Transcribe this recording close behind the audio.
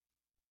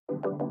Hello,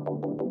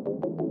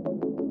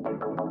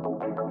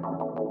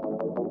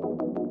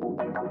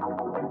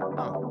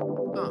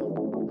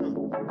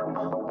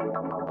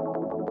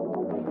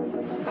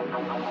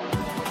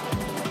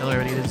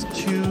 everybody. It is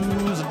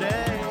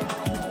Tuesday,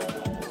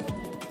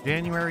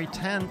 January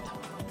 10th,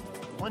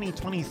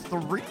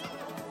 2023.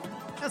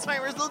 That's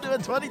right, we're still doing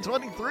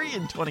 2023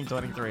 in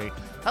 2023.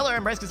 Hello,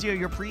 I'm Bryce Castillo,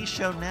 your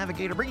pre-show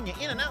navigator, bringing you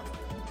in and out,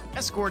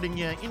 escorting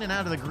you in and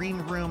out of the green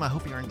room. I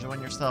hope you're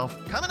enjoying yourself.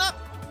 Coming up,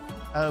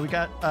 we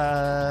got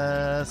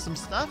some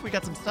stuff. We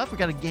got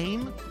a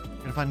game. We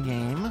got a fun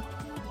game.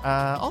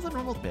 All the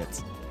normal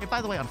bits. Hey,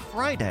 by the way, on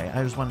Friday,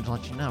 I just wanted to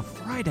let you know,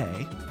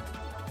 Friday,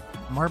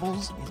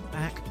 Marbles is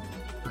back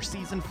for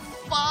season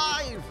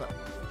 5.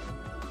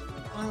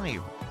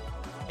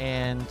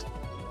 And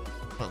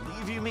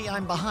believe you me,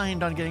 I'm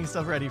behind on getting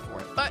stuff ready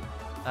for it. But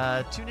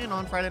tune in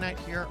on Friday night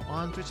here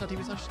on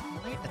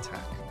twitch.tv/Night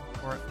Attack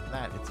for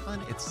that. It's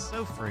fun. It's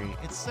so free.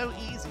 It's so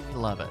easy. We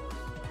love it.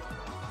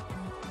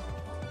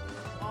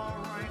 All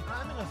right,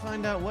 I'm going to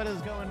find out what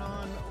is going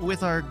on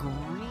with our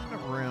green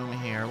room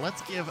here.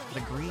 Let's give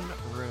the green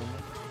room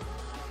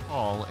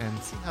call and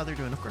see how they're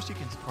doing. Of course, you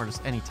can support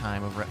us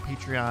anytime over at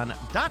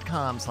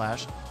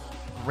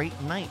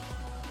patreon.com/greatnight.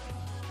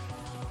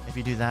 If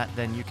you do that,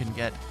 then you can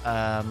get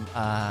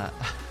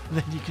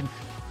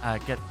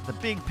get the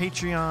big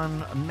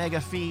Patreon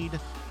mega feed.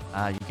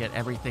 You get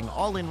everything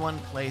all in one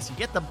place. You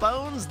get the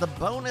bonus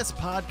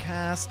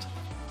podcast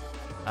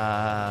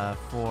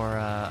for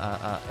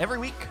every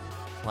week.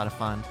 A lot of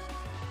fun.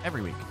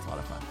 Every week, it's a lot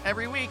of fun.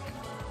 Every week,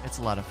 it's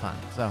a lot of fun.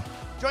 So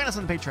join us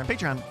on the Patreon,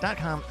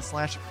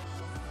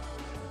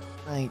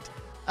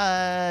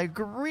 patreon.com/night.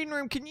 Green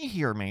room, can you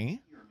hear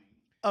me?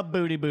 A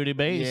booty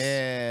bass.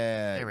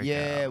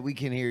 Yeah, we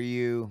can hear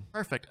you.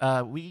 Perfect.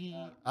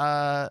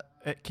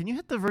 Can you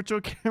hit the virtual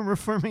camera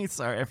for me?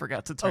 Sorry, I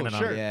forgot to turn it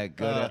on. Yeah,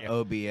 go to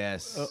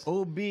OBS. It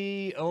should just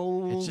be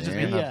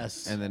in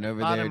OBS. And then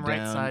over bottom there right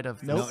down. side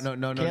of No.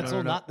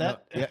 Cancel, not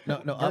that. Yeah,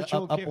 no.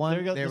 Virtual Up one.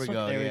 There we go. There we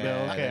go. There we go.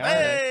 Yeah. Okay.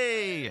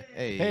 Hey!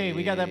 Hey,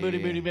 we got that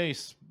booty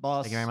bass,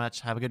 boss. Thank you very much.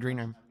 Have a good green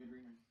room.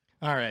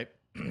 All right.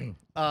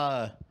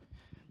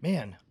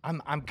 Man,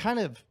 I'm kind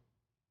of,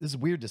 this is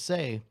weird to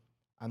say,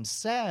 I'm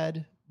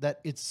sad that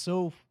it's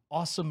so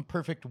awesome,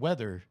 perfect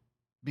weather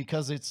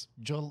because it's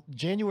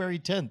January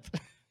 10th,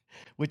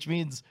 which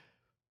means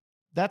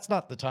that's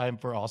not the time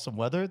for awesome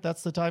weather.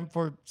 That's the time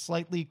for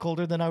slightly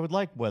colder than I would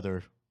like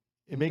weather.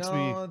 It makes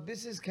me.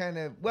 This is kind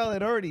of, well,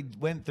 it already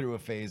went through a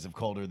phase of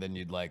colder than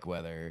you'd like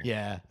weather.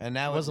 Yeah. And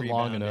now it wasn't it's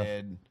long enough.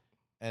 rebounded.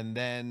 And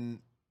then,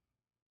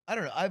 I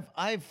don't know.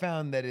 I've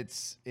found that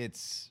it's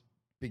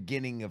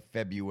beginning of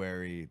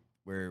February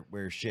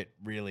where shit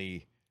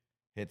really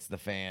hits the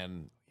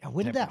fan. Yeah,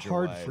 when did that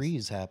hard temperature-wise.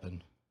 freeze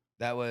happen?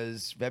 That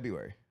was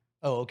February.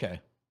 Oh, okay.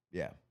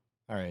 Yeah.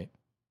 All right.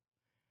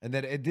 And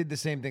then it did the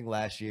same thing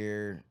last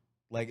year.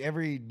 Like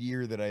every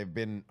year that I've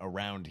been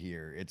around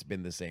here, it's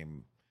been the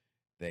same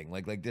thing.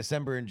 Like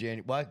December and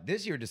January. Well,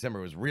 this year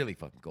December was really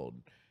fucking cold.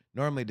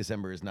 Normally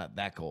December is not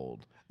that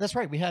cold. That's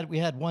right. We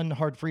had one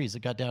hard freeze.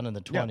 It got down in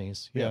the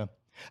 20s. Yeah.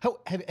 How,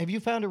 have you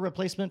found a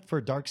replacement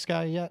for Dark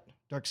Sky yet?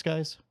 Dark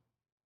Skies?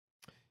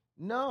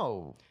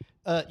 No.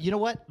 You know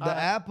what? The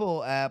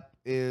Apple app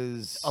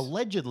is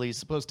allegedly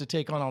supposed to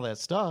take on all that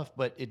stuff,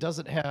 but it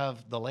doesn't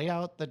have the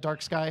layout that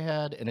Dark Sky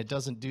had, and it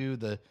doesn't do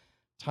the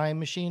time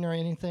machine or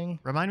anything.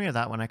 Remind me of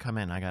that when I come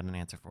in. I got an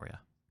answer for you.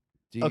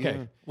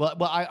 Okay. Well,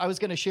 I was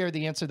going to share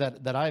the answer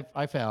that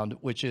I found,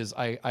 which is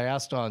I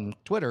asked on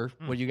Twitter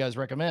what you guys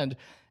recommend,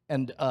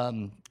 and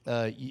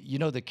you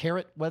know the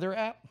Carrot weather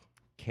app?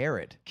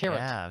 Carrot.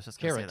 Yeah, I was just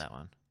going to say Carrot. that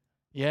one.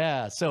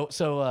 Yeah. So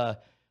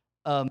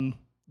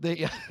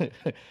they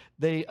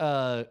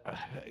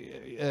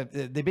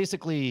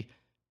basically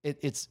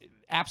it's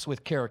apps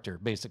with character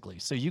basically.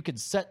 So you could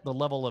set the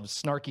level of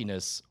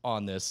snarkiness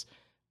on this,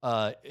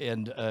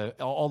 and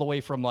all the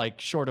way from like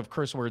short of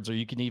curse words, or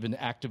you can even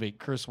activate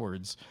curse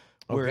words.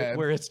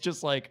 Where it's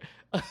just like,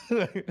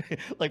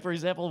 like for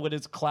example, when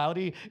it's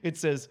cloudy, it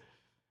says,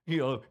 you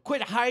know,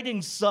 quit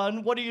hiding,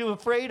 son. What are you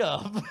afraid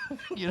of?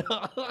 You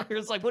know,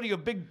 it's like, what are you, a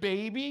big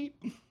baby?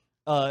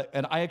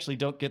 And I actually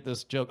don't get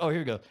this joke. Oh, here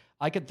we go.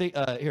 I could think,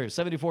 here,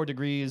 74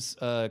 degrees,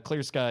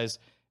 clear skies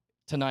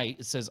tonight.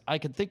 It says, I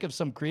could think of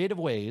some creative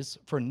ways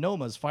for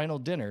Noma's final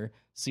dinner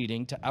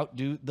seating to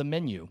outdo the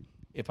menu.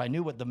 If I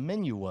knew what the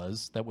menu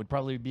was, that would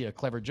probably be a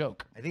clever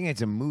joke. I think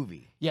it's a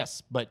movie.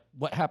 Yes, but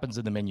what happens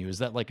in the menu? Is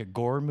that like a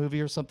gore movie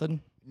or something?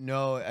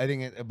 No, I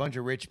think a bunch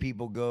of rich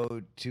people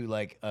go to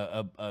like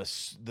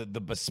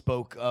the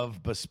bespoke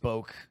of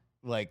bespoke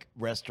like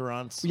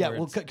restaurants. Yeah,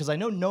 well, because I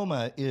know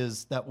Noma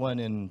is that one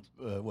in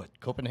what,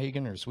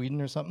 Copenhagen or Sweden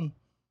or something.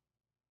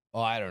 Oh,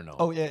 I don't know.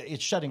 Oh, yeah,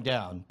 it's shutting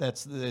down.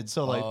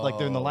 So like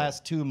they're in the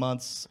last 2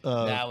 months.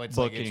 Now it's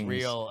bookings. like it's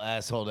real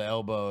asshole to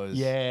elbows.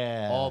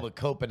 Yeah, all the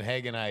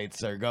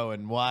Copenhagenites are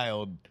going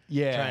wild.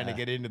 Yeah, trying to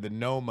get into the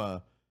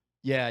Noma.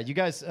 Yeah, you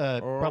guys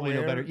probably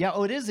know better. Yeah,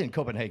 oh, it is in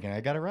Copenhagen.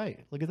 I got it right.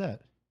 Look at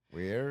that.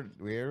 We're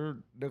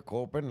the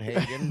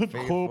Copenhagen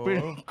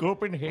faithful.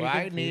 Copenhagen.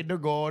 I need to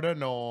go to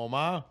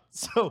Noma.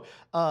 So,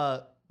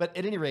 but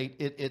at any rate,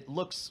 it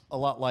looks a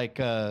lot like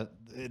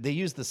they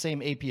use the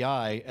same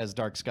API as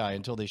Dark Sky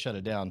until they shut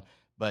it down.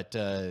 But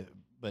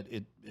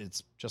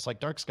it's just like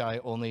Dark Sky,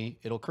 only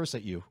it'll curse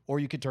at you, or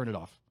you could turn it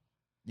off.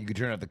 You could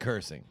turn off the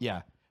cursing,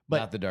 Yeah,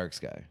 not the dark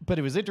sky. but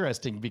it was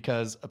interesting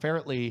because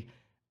apparently,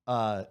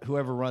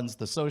 whoever runs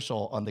the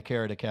social on the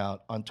Carrot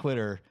account on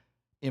Twitter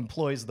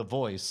employs the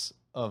voice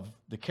of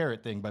the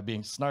Carrot thing by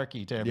being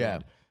snarky to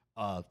everyone.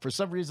 For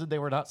some reason, they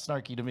were not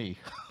snarky to me.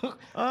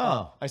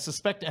 Oh. I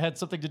suspect it had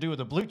something to do with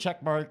a blue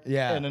check mark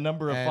Yeah. and a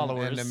number of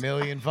followers. And 1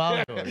 million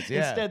followers.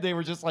 Yeah. Instead, they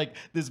were just like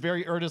this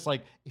very earnest,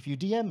 like, if you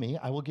DM me,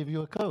 I will give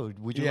you a code.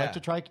 Would you Yeah. like to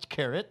try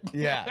Carrot?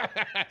 Yeah.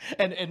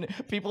 and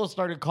people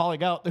started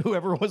calling out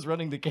whoever was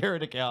running the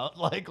Carrot account,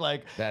 like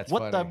That's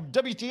what funny.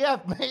 the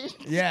WTF, mate?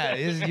 Yeah,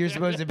 you're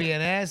supposed to be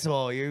an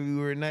asshole. You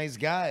were a nice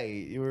guy.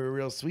 You were a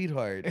real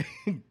sweetheart.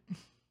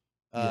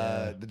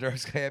 The Dark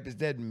Sky app is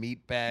dead.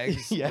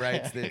 Meatbags Yeah.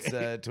 writes this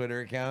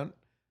Twitter account.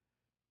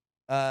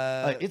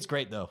 It's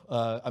great though.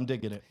 I'm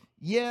digging it.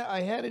 Yeah,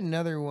 I had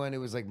another one. It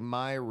was like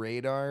My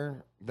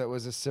Radar that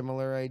was a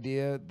similar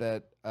idea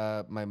that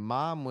my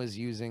mom was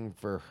using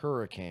for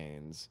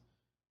hurricanes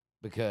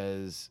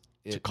because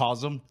To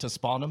cause them, to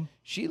spawn them.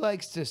 she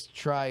likes to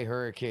try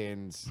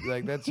hurricanes.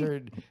 Like that's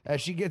her.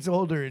 As she gets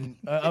older and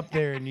up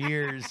there in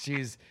years,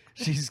 she's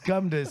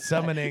come to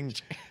summoning.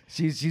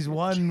 She's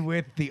one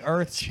with the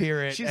Earth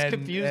Spirit. She's and-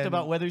 confused and-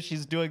 about whether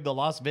she's doing the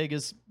Las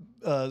Vegas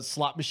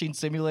slot machine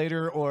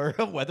simulator or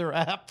a weather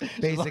app. She's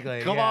like,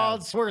 Basically, come yeah. on,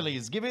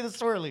 swirlies, give me the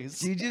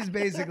swirlies. She just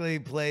basically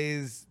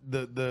plays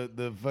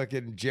the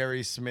fucking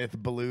Jerry Smith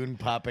balloon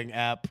popping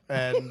app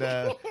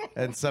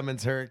and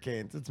summons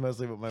hurricanes. That's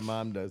mostly what my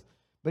mom does.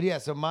 But yeah,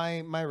 so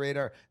my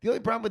radar. The only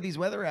problem with these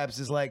weather apps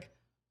is like,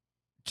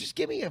 just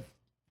give me a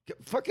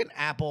fucking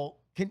Apple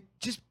can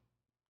just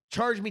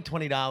charge me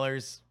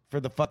 $20 for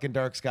the fucking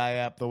Dark Sky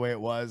app the way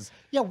it was.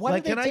 Yeah, why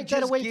Like, did they can I take that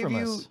just away give from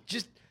you us?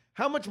 just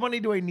how much money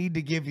do I need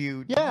to give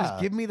you? Yeah.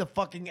 Just give me the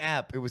fucking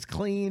app. It was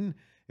clean.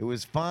 It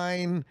was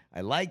fine.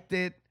 I liked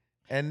it.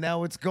 And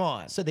now it's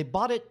gone. So they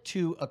bought it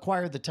to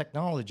acquire the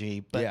technology,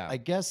 but Yeah. I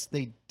guess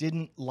they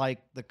didn't like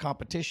the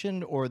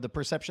competition or the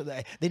perception.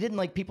 They didn't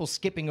like people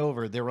skipping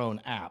over their own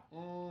app.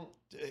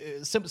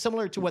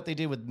 Similar to what they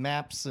did with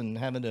maps and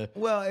having to.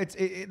 Well,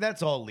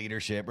 that's all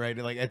leadership, right?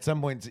 Like at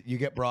some point you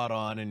get brought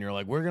on and you're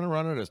like, we're going to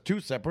run it as two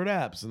separate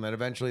apps. And then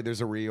eventually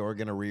there's a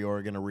reorg and a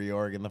reorg and a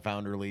reorg and the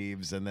founder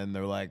leaves. And then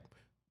they're like,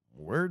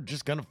 we're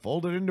just going to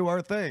fold it into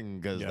our thing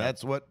because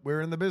that's what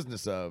we're in the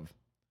business of.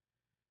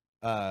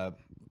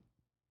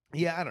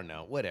 Yeah, I don't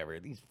know. Whatever.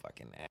 These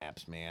fucking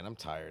apps, man. I'm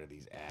tired of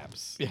these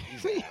apps.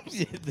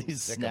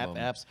 These Sick of snap 'em.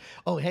 apps.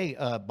 Oh, hey,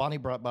 Bonnie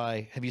brought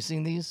by. Have you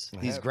seen these?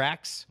 These have.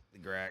 Grax. The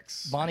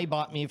Grax. Bonnie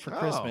bought me for Oh.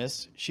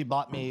 Christmas. She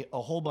bought me a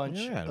whole bunch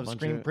Yeah, a of bunch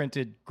screen of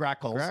printed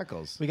grackles.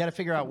 Grackles. We got to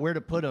figure out where to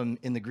put them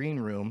in the green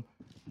room.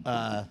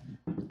 I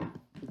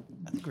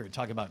think we were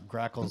talking about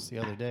grackles the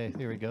other day.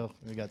 Here we go.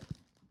 We got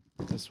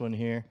this one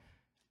here.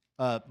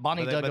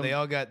 Bonnie dug them.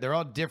 they're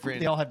all different.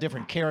 They all have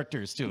different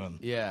characters to them.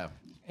 Yeah.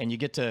 And you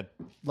get to,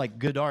 like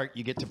good art,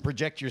 you get to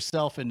project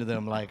yourself into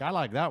them. Like, I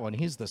like that one.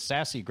 He's the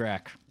sassy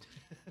Grack.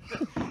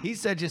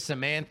 He's such a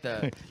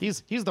Samantha.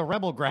 He's the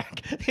rebel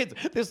Grack.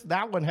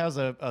 That one has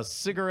a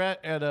cigarette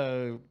and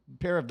a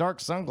pair of dark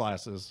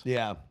sunglasses.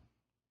 Yeah.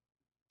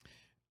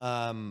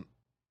 I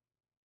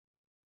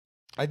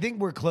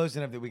think we're close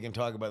enough that we can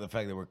talk about the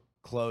fact that we're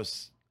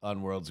close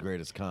on World's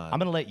Greatest Con. I'm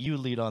gonna let you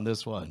lead on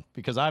this one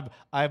because I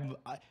am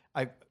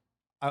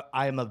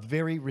a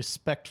very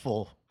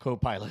respectful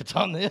co-pilot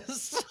on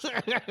this.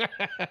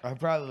 I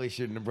probably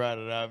shouldn't have brought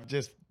it up. No.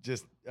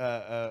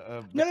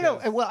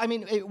 because- Well, I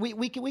mean,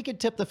 we could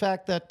tip the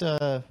fact that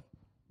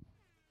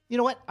you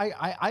know what?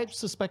 I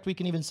suspect we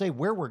can even say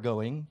where we're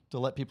going to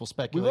let people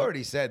speculate. We've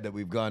already said that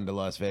we've gone to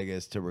Las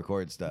Vegas to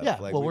record stuff. Yeah,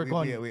 well, we're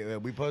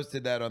going- We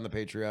posted that on the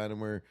Patreon, and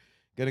we're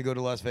gonna go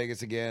to Las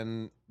Vegas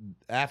again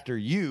after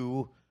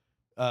you.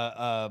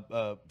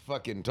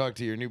 Fucking talk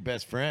to your new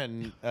best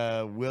friend,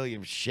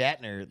 William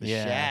Shatner. The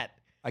Shat.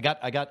 I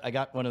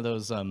got one of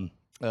those.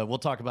 We'll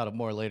talk about it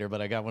more later,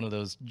 but I got one of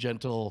those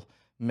gentle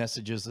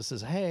messages that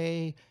says,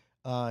 "Hey,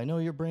 I know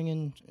you're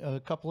bringing a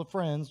couple of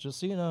friends. Just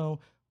so you know,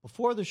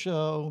 before the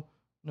show,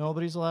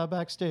 nobody's allowed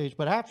backstage,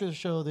 but after the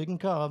show, they can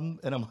come."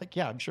 And I'm like,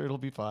 "Yeah, I'm sure it'll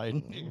be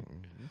fine."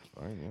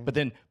 Fine,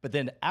 yeah. But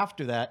then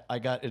after that, I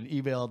got an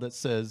email that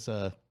says,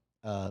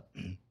 "Mr.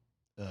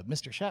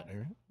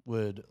 Shatner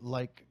would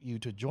like you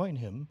to join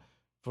him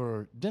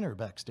for dinner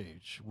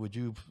backstage. Would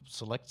you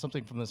select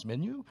something from this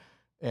menu?"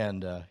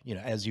 And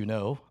as you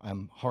know,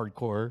 I'm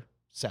hardcore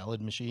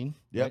salad machine.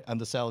 Yep. Right? I'm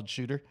the salad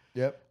shooter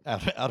Yep.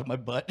 out of my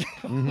butt.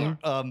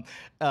 Mhm.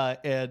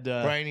 And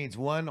Brian eats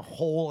one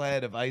whole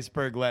head of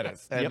iceberg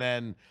lettuce and Yep.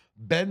 then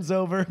bends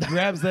over,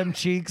 grabs them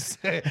cheeks,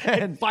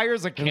 and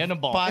fires a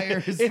cannonball.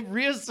 fires- It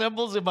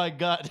reassembles in my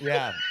gut.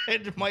 Yeah.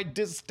 And my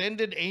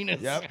distended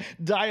anus Yep.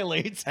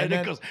 dilates, and, And it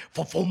then- goes,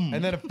 "Fa-fum."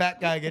 and then a fat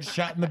guy gets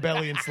shot in the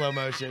belly in slow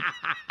motion.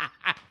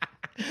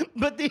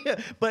 But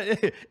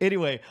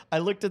anyway, I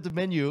looked at the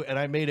menu and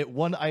I made it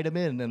one item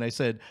in, and I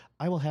said,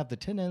 I will have the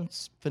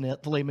 10-ounce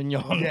filet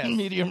mignon, Yes.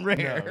 medium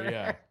rare. No,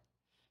 yeah.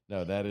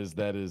 No, that is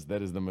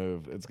the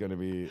move. It's gonna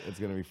be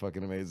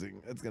fucking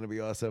amazing. It's gonna be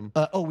awesome.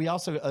 We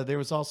also there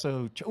was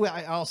also well,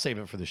 I'll save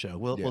it for the show.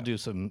 We'll do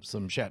some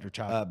Shatner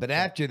Chop. But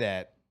after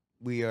that,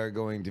 we are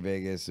going to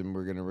Vegas and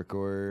we're gonna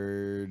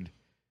record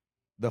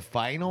the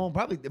final.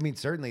 Probably, I mean,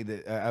 certainly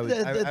I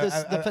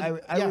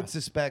would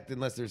suspect,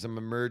 unless there's some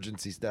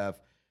emergency stuff,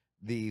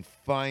 the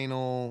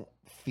final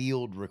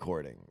field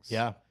recordings.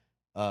 Yeah.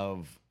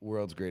 Of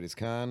World's Greatest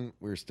Con.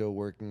 We're still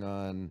working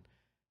on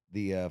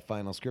the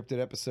final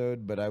scripted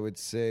episode, but I would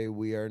say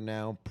we are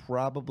now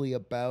probably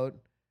about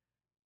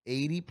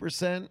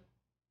 80%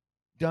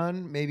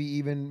 done, maybe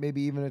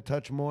even a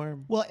touch more.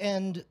 Well,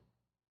 and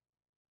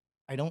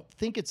I don't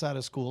think it's out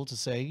of school to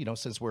say,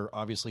 since we're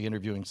obviously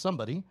interviewing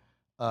somebody,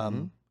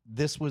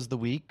 this was the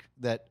week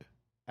that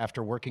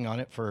after working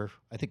on it for,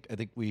 I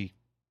think we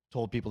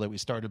told people that we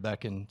started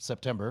back in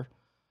September.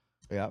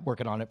 Yeah.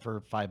 Working on it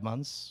for 5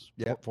 months.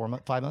 Yeah.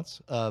 5 months.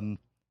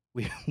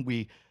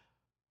 We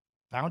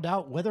found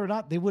out whether or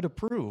not they would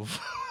approve.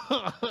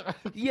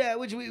 Yeah,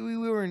 which we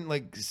weren't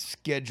like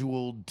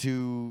scheduled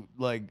to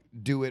like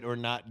do it or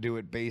not do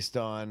it based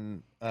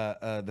on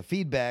the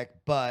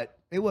feedback, but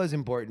it was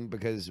important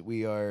because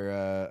we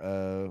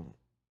are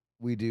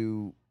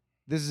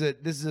this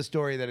is a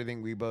story that I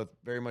think we both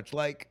very much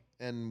like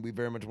and we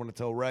very much want to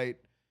tell right.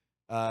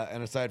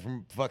 And aside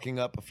from fucking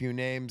up a few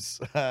names,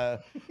 by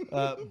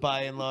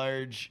and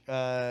large,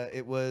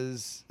 it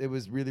was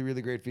really,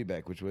 really great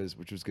feedback, which was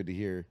good to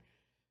hear.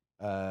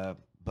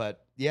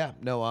 But yeah,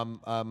 no, I'm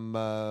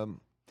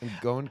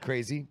going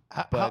crazy.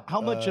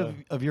 How much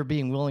of your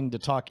being willing to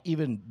talk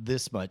even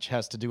this much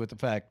has to do with the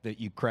fact that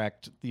you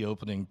cracked the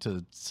opening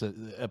to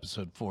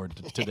episode 4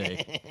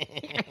 today?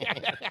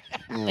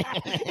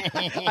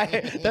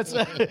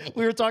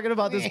 We were talking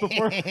about this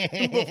before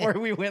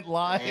we went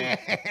live.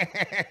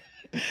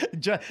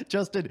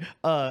 Justin,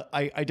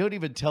 I don't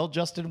even tell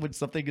Justin when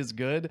something is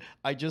good.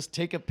 I just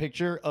take a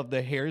picture of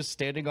the hairs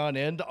standing on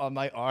end on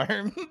my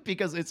arm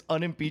because it's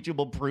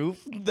unimpeachable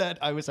proof that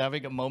I was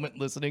having a moment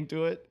listening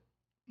to it.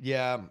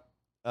 Yeah.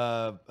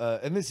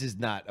 And this is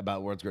not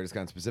about World's Greatest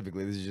Con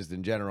specifically. This is just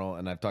in general,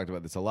 and I've talked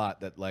about this a lot,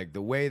 that like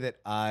the way that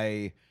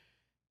I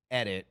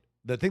edit,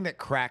 the thing that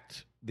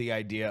cracked the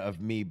idea of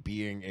me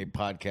being a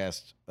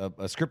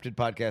scripted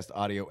podcast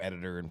audio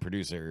editor and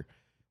producer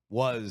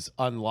was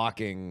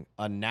unlocking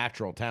a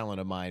natural talent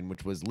of mine,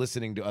 which was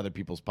listening to other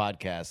people's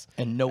podcasts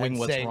and knowing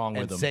what's wrong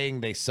with them,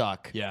 saying they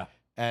suck. Yeah.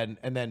 And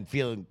then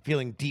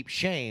feeling deep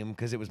shame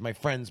because it was my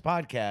friend's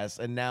podcast,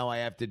 and now I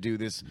have to do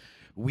this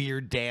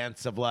weird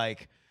dance of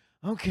like,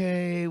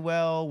 okay,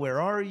 well,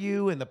 where are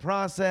you in the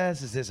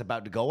process? Is this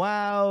about to go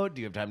out?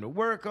 Do you have time to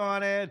work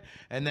on it?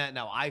 And that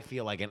now I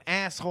feel like an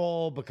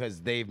asshole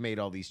because they've made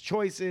all these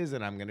choices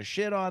and I'm going to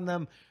shit on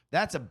them.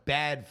 That's a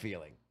bad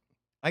feeling.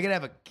 I can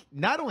have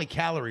not only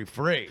calorie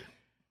free,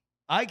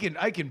 I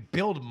can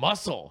build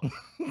muscle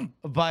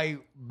by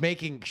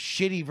making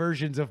shitty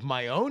versions of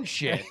my own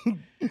shit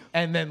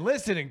and then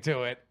listening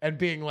to it and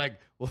being like,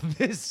 well,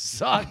 this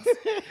sucks.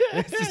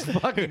 This is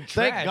fucking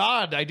trash. Thank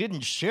God I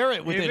didn't share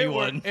it with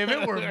anyone. If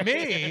it were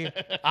me,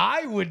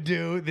 I would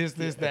do this,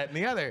 that, and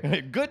the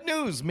other. Good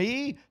news,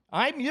 me.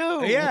 I'm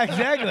you. Yeah,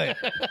 exactly.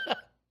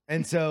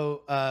 And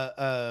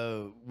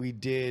so we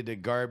did a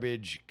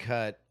garbage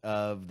cut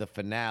of the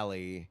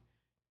finale.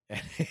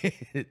 And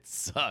it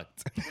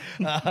sucked.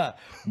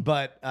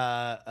 But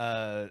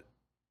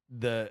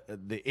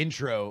the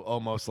intro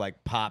almost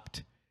like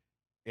popped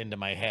into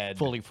my head.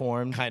 Fully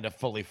formed. Kind of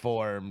fully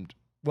formed.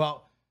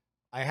 Well,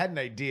 I had an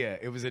idea.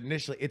 It was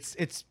initially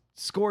it's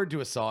scored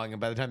to a song,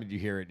 and by the time that you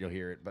hear it, you'll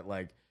hear it. But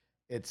like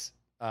it's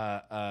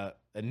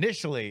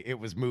initially it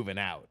was Moving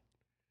Out.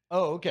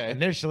 Oh, okay.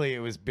 Initially it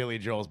was Billy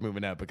Joel's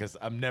Moving Out because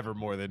I'm never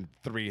more than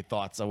 3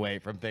 thoughts away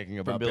from thinking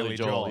about Billy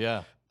Joel.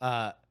 Yeah.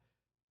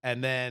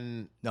 And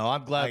then no,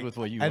 I'm glad with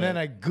what you. And then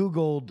I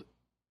Googled.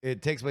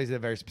 It takes place in a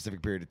very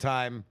specific period of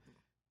time.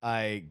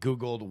 I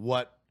Googled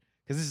because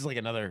this is like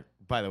another.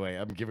 By the way,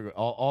 I'm giving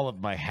all of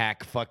my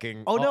hack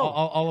fucking. Oh no!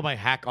 All of my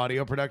hack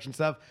audio production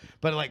stuff.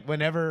 But like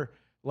whenever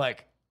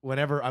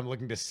I'm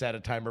looking to set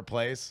a timer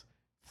place,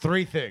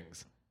 3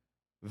 things: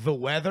 the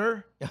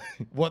weather,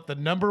 what the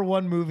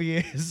 #1 movie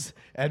is,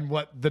 and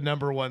what the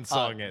 #1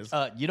 song is.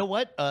 You know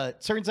what?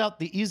 Turns out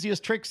the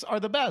easiest tricks are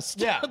the best.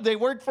 Yeah. They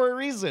work for a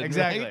reason.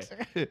 Exactly.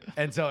 Right?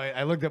 And so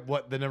I looked up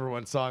what the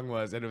 #1 song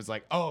was, and it was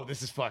like, oh,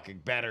 this is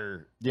fucking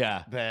better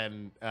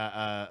than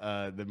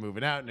the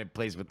Moving Out, and it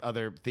plays with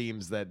other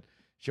themes that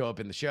show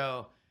up in the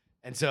show.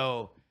 And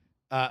so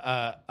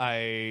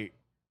I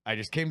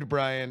just came to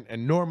Brian,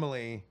 and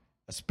normally,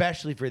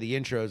 especially for the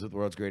intros with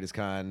World's Greatest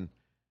Con,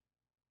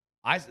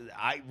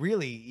 I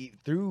really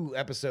through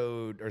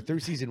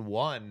season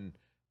 1,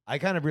 I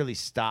kind of really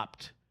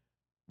stopped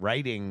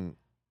writing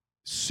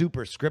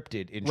super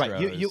scripted intros.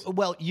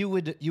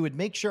 Right. You would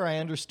make sure I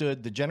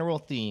understood the general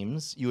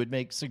themes. You would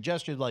make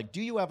suggestions like,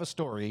 do you have a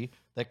story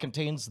that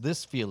contains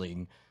this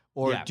feeling?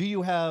 Or do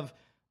you have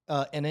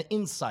and an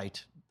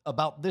insight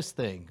about this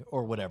thing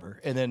or whatever,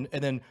 and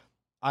then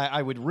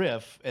I would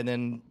riff, and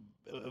then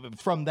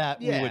from that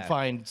we would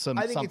find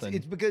I think something.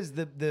 it's because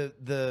the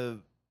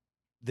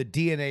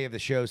DNA of the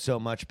show so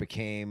much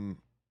became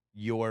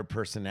your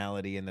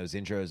personality in those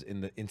intros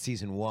in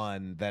season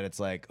 1 that it's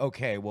like,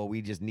 okay, well,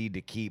 we just need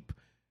to keep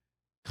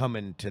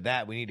coming to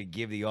that. We need to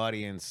give the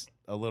audience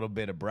a little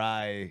bit of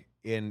Bry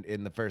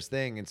in the first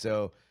thing. And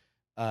so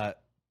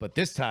but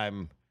this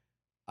time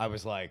I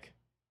was like,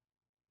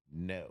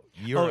 no,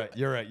 you're a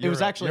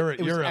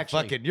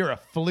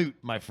flute,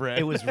 my friend.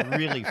 It was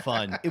really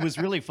fun. It was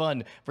really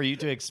fun for you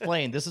to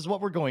explain, this is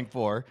what we're going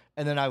for.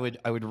 And then I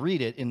would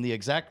read it in the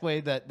exact way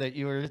that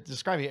you were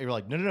describing it. You're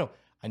like, no.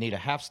 I need a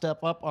half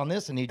step up on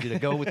this. I need you to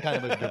go with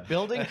kind of a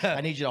building. I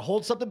need you to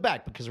hold something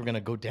back because we're going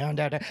to go down,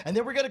 and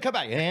then we're going to come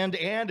back.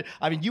 And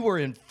I mean, you were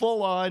in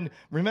full on.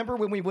 Remember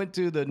when we went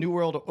to the New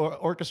World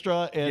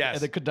Orchestra and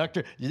the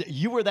conductor?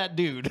 You were that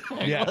dude.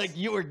 Yes. Like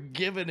you were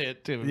giving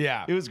it to.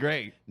 Yeah, it was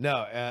great.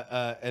 No,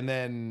 and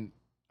then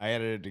I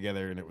edited it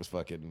together, and it was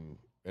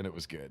it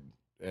was good.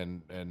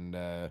 And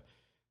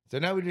so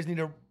now we just need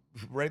to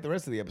write the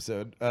rest of the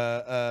episode.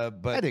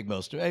 But I think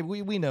most of it.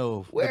 We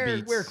know we're the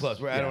beats. we're close.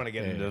 I don't want to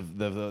get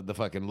into the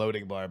fucking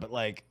loading bar, but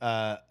like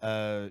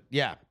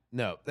yeah,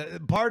 no.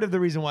 Part of the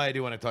reason why I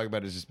do want to talk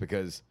about it is just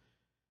because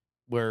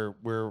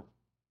we're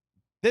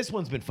this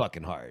one's been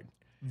fucking hard.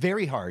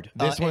 Very hard.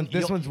 This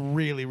one's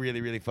really, really,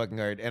 really fucking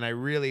hard, and I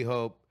really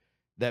hope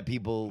that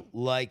people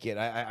like it.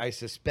 I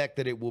suspect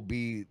that it will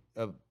be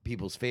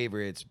people's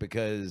favorites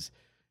because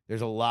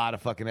there's a lot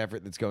of fucking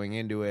effort that's going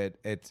into it.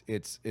 It's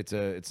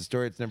a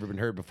story that's never been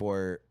heard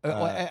before.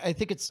 Well, I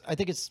think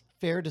it's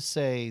fair to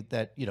say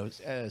that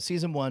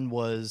season 1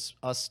 was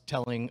us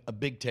telling a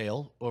big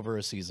tale over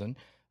a season.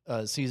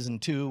 Season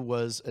 2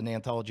 was an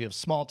anthology of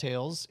small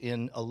tales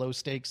in a low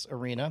stakes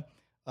arena,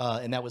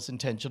 and that was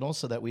intentional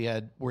so that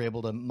were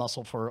able to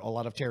muscle for a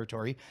lot of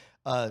territory.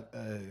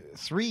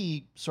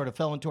 3 sort of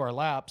fell into our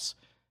laps.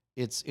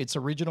 It's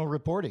original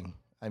reporting.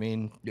 I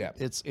mean, yeah,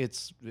 it's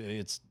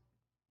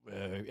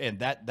and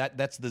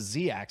that's the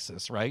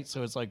Z-axis, right?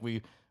 So it's like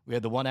we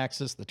had the 1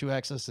 axis, the 2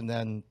 axis, and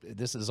then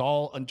this is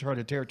all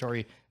uncharted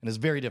territory, and it's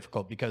very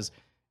difficult because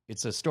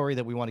it's a story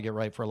that we want to get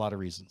right for a lot of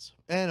reasons.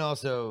 And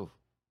also,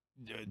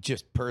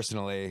 just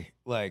personally,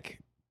 like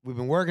we've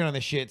been working on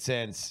the shit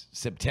since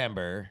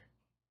September,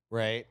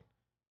 right?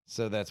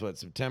 So that's what,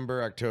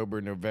 September,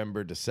 October,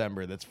 November,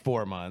 December. That's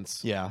 4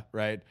 months. Yeah.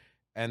 Right.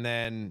 And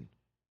then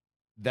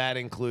that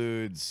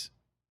includes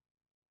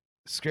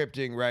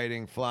scripting,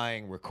 writing,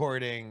 flying,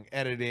 recording,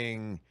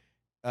 editing,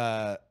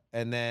 and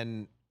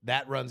then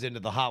that runs into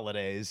the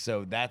holidays.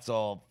 So that's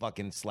all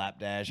fucking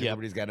slapdash. Yep.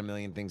 Everybody's got a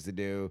million things to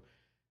do.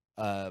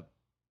 The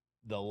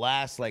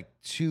last like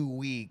 2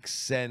 weeks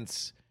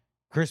since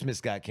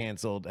Christmas got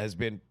canceled has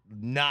been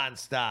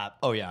nonstop.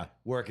 Oh yeah,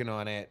 working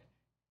on it.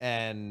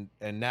 And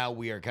now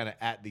we are kind of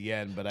at the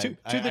end, but to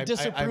the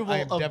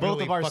disapproval of both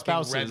of our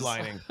spouses.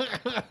 Redlining.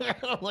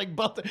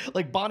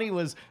 like Bonnie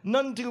was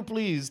none too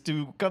pleased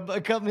to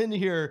come in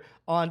here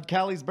on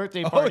Callie's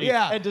birthday party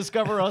and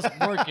discover us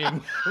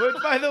working. Which,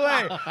 by the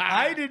way,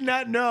 I did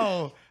not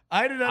know.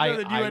 I did not know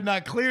that you had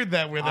not cleared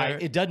that with her.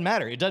 It doesn't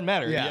matter. It doesn't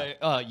matter.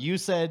 Yeah. You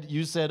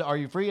said, "Are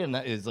you free?" And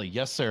that is like,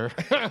 "Yes, sir."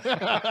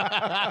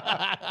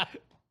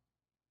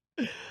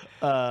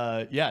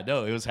 Yeah,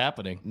 no, it was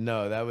happening.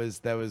 No, that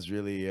was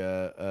really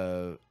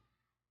so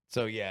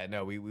yeah,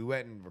 no, we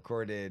went and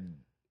recorded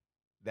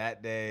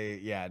that day.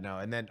 Yeah, no,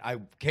 and then I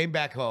came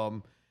back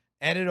home,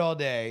 edited all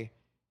day,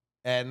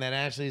 and then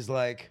Ashley's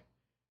like,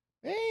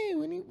 "Hey,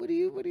 what do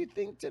you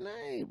think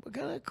tonight? What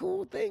kind of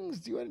cool things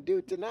do you want to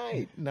do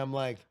tonight?" And I'm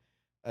like,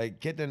 I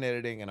get done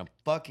editing and I'm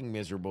fucking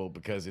miserable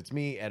because it's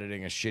me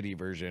editing a shitty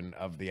version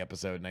of the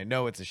episode, and I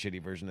know it's a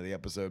shitty version of the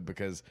episode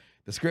because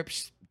the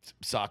script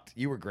sucked.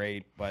 You were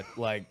great, but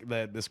like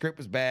the script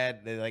was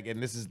bad. Like,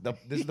 and this is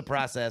the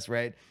process,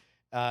 right?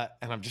 And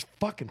I'm just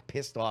fucking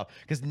pissed off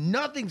because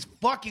nothing's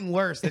fucking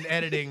worse than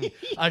editing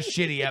a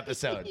shitty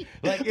episode.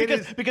 Like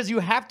because you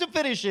have to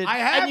finish it,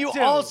 and you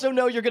also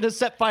know you're going to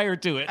set fire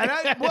to it. And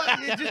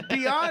it's just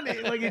beyond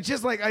it. Like it's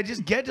just like I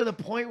just get to the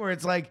point where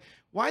it's like,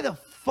 why the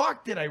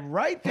fuck did I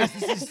write this?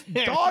 This is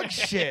dog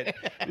shit.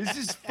 This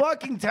is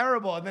fucking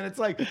terrible. And then it's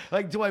like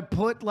do I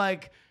put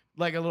like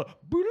a little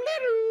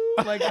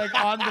like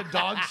on the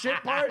dog shit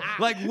part?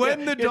 Like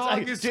when the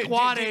dog is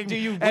squatting, do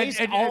you waste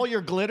all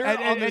your glitter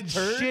on the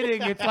turd?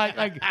 Shitting? It's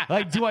like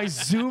do I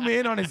zoom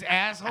in on his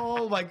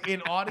asshole like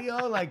in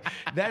audio? Like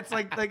that's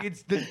like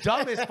it's the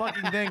dumbest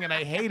fucking thing, and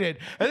I hate it.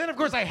 And then of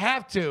course I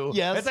have to.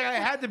 Yes. It's like I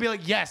had to be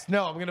like, yes,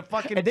 no, I'm gonna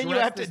fucking. And then you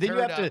have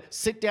dress to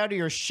sit down to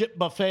your shit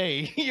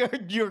buffet,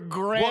 your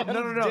grand.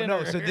 Well, no.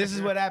 dinner. So this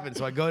is what happened.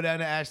 So I go down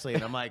to Ashley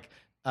and I'm like,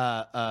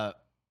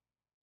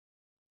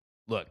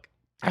 look.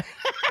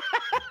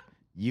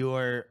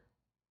 You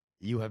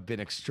have been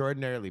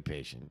extraordinarily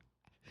patient.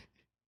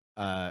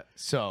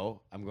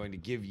 So I'm going to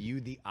give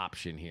you the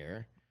option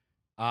here.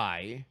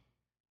 I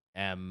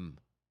am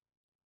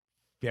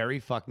very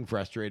fucking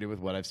frustrated with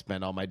what I've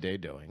spent all my day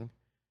doing.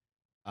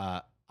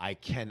 I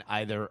can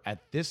either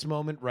at this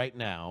moment right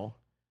now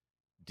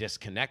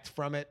disconnect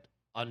from it,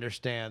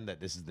 understand that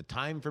this is the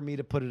time for me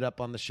to put it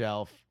up on the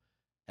shelf,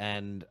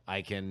 and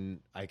I can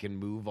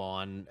move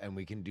on and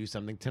we can do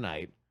something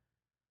tonight.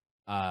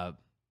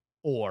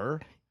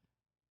 Or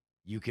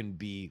you can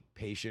be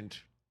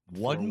patient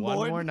One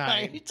more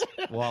night.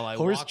 while I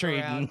Horse walk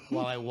around, trading.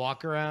 while I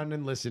walk around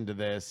and listen to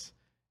this.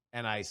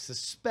 And I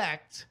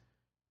suspect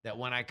that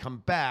when I come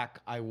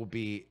back, I will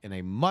be in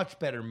a much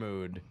better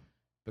mood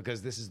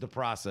because this is the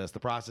process. The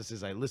process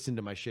is I listen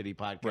to my shitty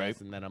podcast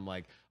Right. and then I'm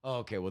like, oh,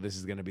 okay, well, this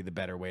is going to be the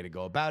better way to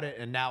go about it.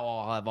 And now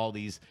I'll have all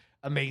these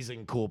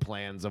amazing, cool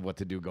plans of what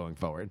to do going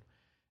forward.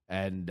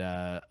 And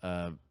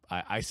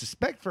I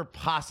suspect for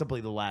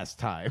possibly the last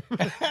time, she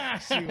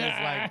was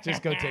like,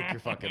 just go take your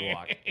fucking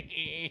walk.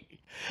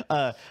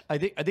 I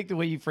think the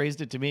way you phrased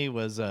it to me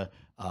was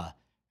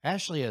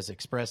Ashley has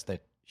expressed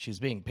that she's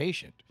being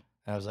patient.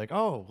 And I was like,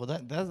 oh, well,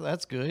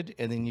 that's good.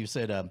 And then you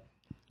said,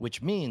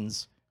 which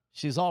means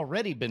she's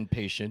already been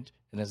patient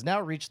and has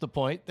now reached the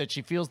point that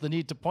she feels the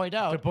need to point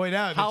out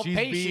that how she's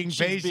being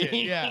she's patient.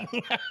 being. Yeah.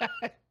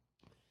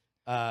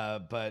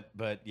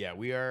 But yeah,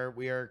 we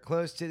are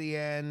close to the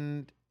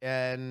end,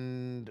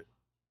 and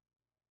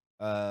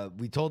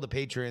we told the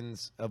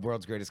patrons of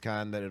World's Greatest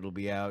Con that it'll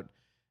be out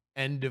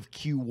end of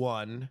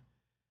Q1.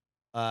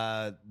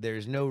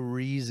 There's no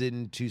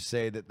reason to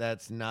say that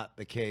that's not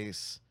the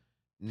case.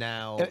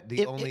 Now,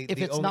 If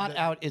it's not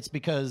out, it's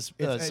because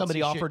It's somebody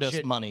shit- offered us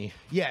shit. money.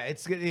 Yeah,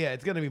 it's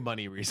gonna be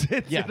money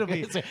reasons. Yeah, It'll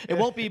be, it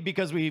won't be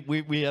because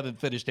we haven't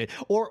finished it,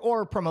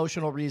 or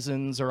promotional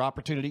reasons or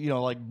opportunity.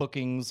 Like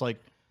bookings.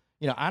 Like,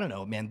 I don't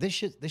know, man. This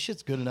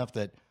shit's good enough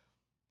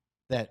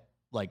that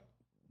like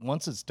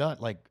once it's done,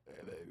 like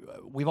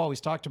we've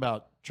always talked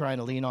about trying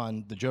to lean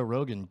on the Joe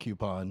Rogan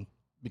coupon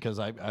because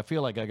I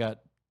feel like I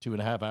got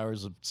 2.5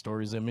 hours of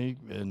stories in me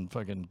and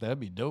fucking that'd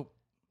be dope.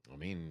 I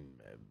mean,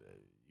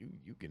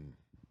 you can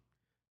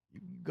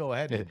go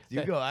ahead. You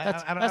That- go.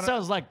 That I don't-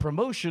 sounds like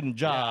promotion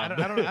job.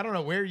 I don't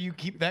know where you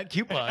keep that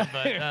coupon,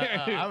 but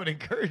I would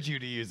encourage you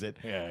to use it.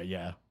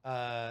 yeah.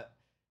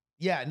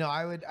 Yeah, no,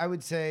 I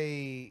would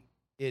say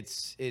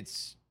it's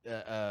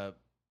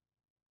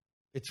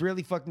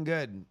really fucking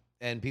good,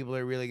 and people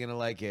are really gonna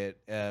like it,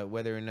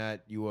 whether or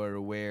not you are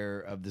aware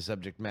of the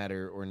subject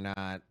matter or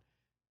not.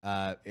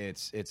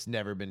 It's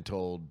never been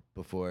told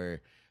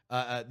before.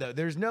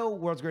 There's no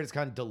World's Greatest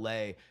Con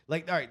delay.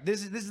 Like, all right,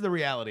 this is the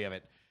reality of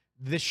it.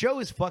 The show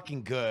is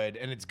fucking good,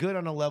 and it's good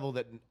on a level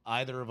that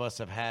either of us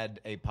have had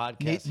a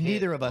podcast.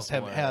 Neither hit of us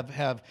before.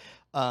 have.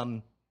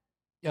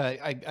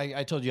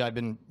 I told you I've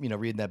been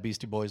reading that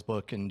Beastie Boys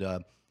book, and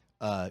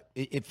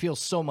it feels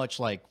so much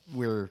like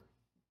we're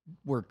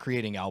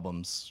creating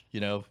albums.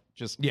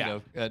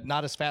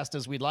 Not as fast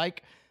as we'd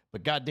like,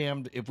 but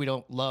goddamn if we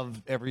don't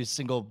love every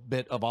single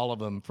bit of all of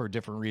them for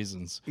different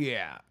reasons.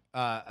 Yeah.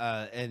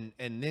 And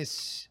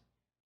this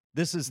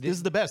This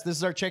is the best. This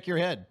is our check your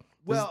head.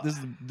 Well, this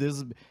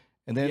is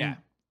and then yeah,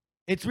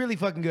 it's really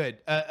fucking good.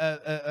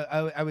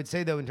 I would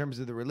say though, in terms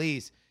of the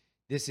release,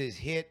 this is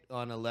hit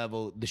on a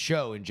level. The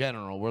show in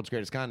general, World's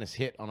Greatest Con, is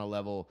hit on a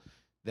level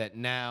that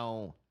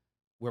now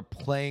we're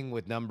playing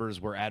with numbers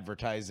where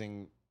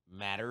advertising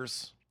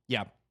matters.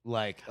 yeah.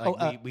 Like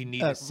we need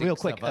to sync real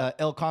quick. stuff up.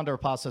 El Condor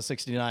Pasta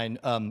 69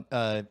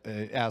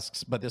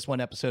 asks, but this one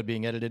episode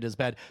being edited is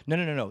bad.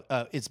 No.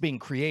 It's being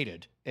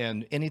created,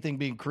 and anything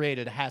being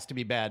created has to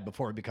be bad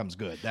before it becomes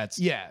good. That's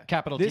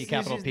capital T,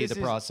 capital P, the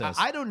process.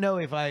 I don't know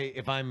if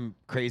I'm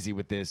crazy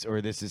with this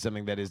or this is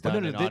something that is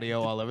done in no,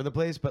 audio all over the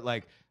place, but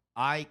like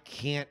I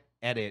can't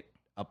edit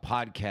a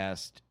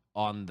podcast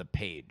on the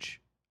page.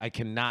 I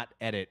cannot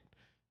edit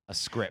a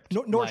script.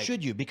 Nor Like,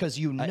 should you, because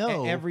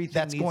everything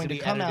that's needs going to to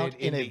be come out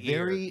edited in in a the ear.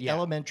 very Yeah.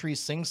 elementary,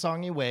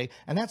 sing-songy way,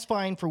 and that's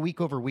fine for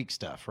week-over-week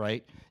stuff,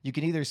 right? You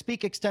can either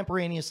speak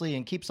extemporaneously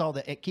and keep all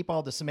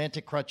the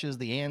semantic crutches,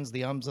 the ands,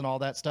 the ums, and all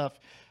that stuff,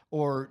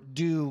 or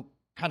do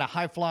kind of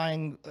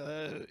high-flying,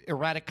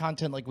 erratic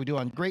content like we do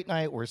on Great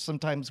Night, where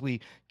sometimes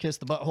we kiss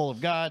the butthole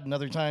of God, and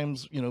other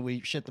times, we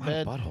shit the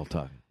bed. butthole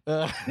talk.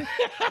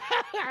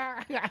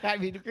 I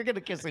mean, if you're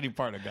gonna kiss any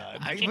part of God,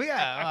 I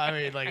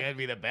mean, that'd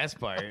be the best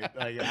part.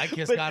 Like, I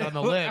kiss God on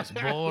the lips.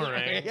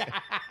 Boring.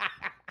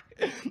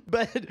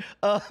 But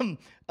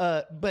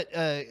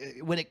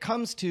when it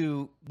comes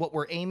to what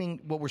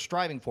we're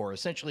striving for,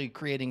 essentially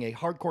creating a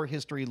hardcore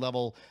history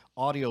level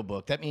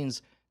audiobook, that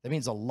means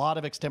a lot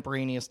of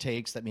extemporaneous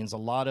takes. That means a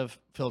lot of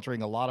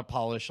filtering, a lot of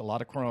polish, a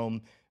lot of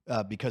chrome,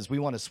 because we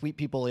want to sweep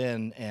people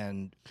in.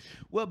 And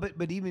Well,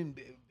 but even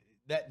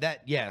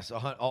that yes,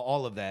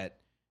 all of that.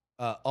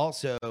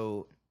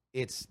 Also,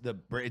 it's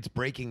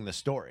breaking the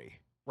story.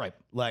 right,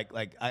 Like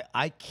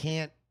I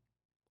can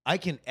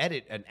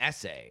edit an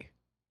essay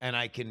and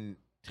I can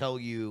tell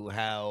you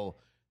how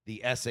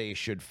the essay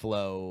should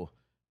flow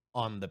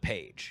on the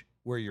page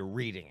where you're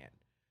reading it.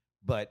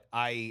 But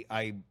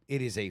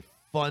it is a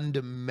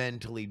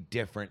fundamentally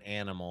different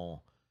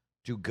animal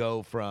to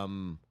go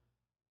from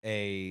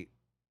a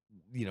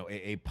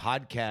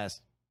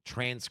podcast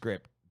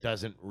transcript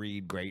doesn't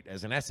read great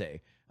as an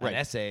essay. An Right.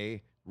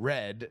 essay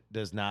read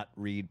does not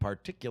read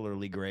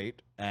particularly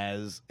great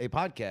as a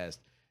podcast.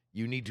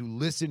 You need to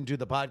listen to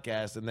the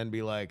podcast and then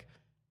be like,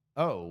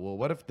 oh, well,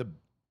 what if the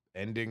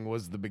ending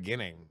was the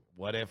beginning?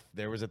 What if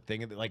there was a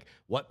thing that, like,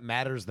 what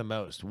matters the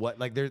most? What,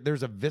 like,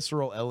 there's a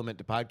visceral element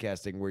to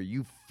podcasting where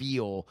you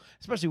feel,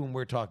 especially when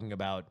we're talking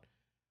about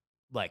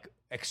like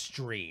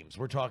extremes.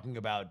 We're talking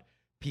about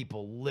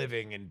people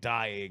living and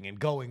dying and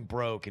going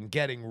broke and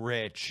getting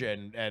rich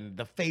and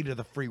the fate of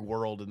the free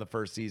world in the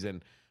first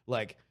season.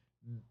 Like,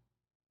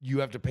 you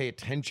have to pay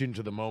attention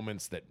to the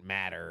moments that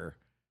matter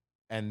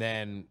and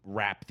then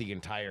wrap the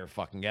entire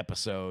fucking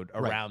episode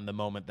around the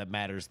moment that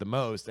matters the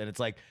most. And it's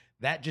like,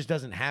 that just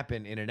doesn't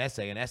happen in an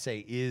essay. An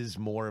essay is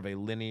more of a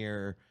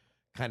linear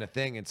kind of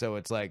thing. And so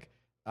it's like,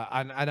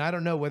 and I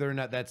don't know whether or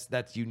not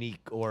that's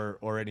unique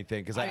or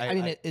anything. Because I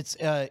mean, it's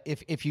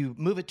if you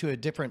move it to a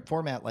different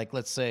format, like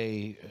let's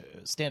say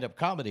stand-up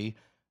comedy,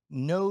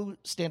 no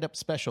stand-up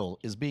special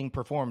is being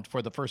performed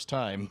for the first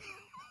time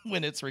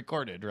when it's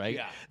recorded, right?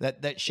 Yeah.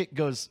 That shit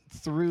goes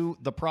through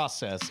the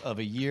process of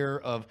a year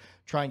of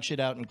trying shit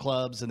out in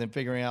clubs and then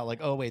figuring out like,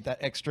 oh wait, that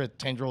extra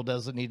tendril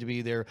doesn't need to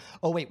be there.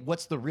 Oh wait,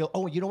 what's the real?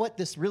 Oh, you know what?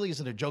 This really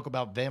isn't a joke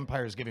about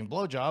vampires giving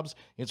blowjobs.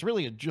 It's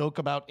really a joke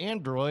about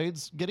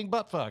androids getting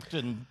butt fucked.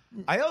 And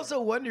I also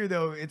wonder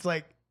though, it's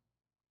like,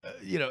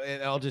 you know,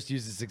 and I'll just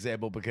use this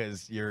example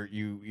because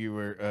you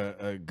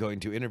were going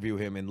to interview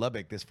him in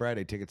Lubbock this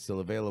Friday. Tickets still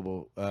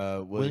available.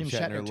 William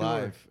Shatner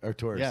live or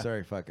tour. Yeah.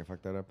 Sorry, fuck, I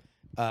fucked that up.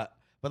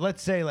 But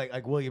let's say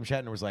like William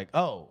Shatner was like,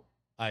 oh,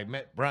 I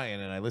met Brian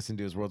and I listened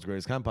to his World's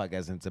Greatest Con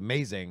podcast and it's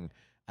amazing.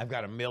 I've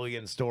got a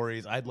million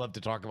stories. I'd love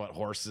to talk about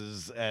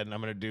horses and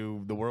I'm going to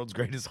do the world's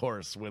greatest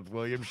horse with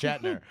William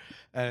Shatner.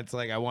 And it's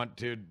like, I want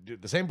to do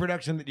the same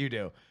production that you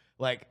do.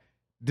 Like,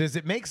 does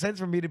it make sense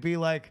for me to be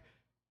like,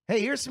 hey,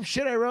 here's some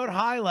shit I wrote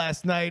high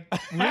last night.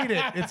 Read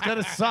it. It's going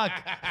to suck.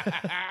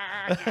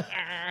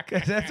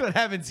 Because that's what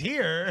happens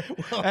here.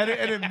 And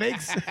it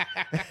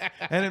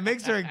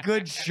makes her a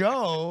good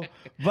show.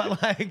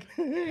 But like,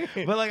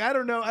 I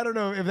don't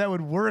know if that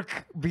would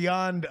work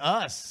beyond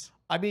us.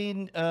 I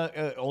mean,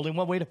 only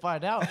one way to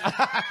find out.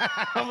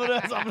 I'm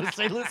gonna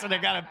say, listen, I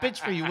got a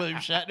pitch for you, William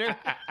Shatner.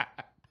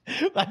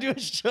 I do a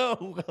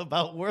show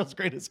about world's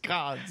greatest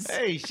cons.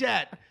 Hey,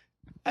 Shat,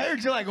 I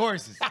heard you like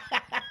horses.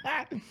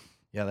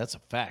 Yeah, that's a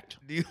fact.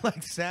 Do you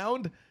like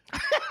sound?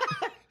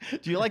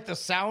 Do you like the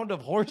sound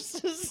of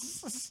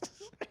horses?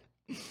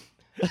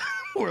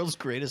 World's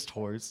greatest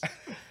horse,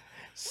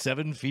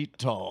 7 feet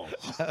tall.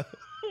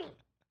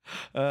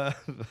 Like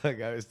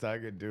I was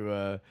talking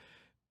to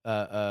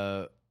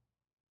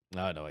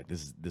no, wait,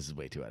 this is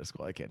way too out of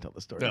school. I can't tell the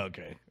story.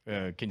 Okay,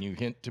 can you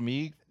hint to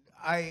me?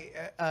 All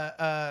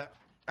right,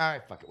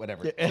 fuck it,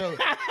 whatever.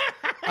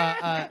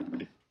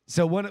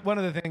 So one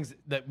of the things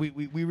that we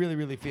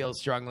really feel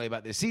strongly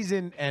about this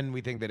season, and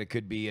we think that it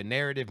could be a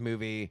narrative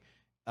movie,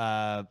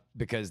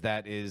 because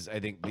that is, I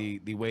think,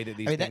 the way that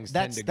these things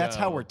tend to go. That's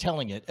how we're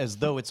telling it, as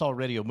though it's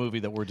already a movie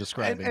that we're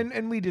describing.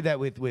 And we did that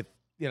with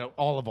you know,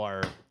 all of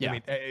our, Yeah. I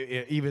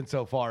mean, even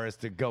so far as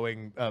to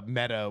going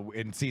meta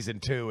in season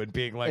 2 and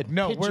being like, And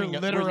no, we're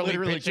pitching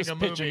literally just pitching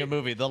pitching a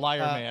movie, The Liar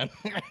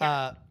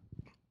Man.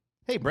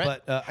 Hey,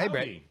 Brett. But hey,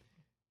 Brett.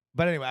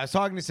 But anyway, I was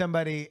talking to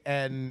somebody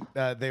and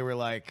they were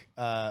like,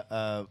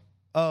 oh,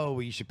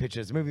 well, you should pitch it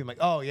as a movie. I'm like,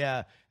 oh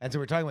yeah. And so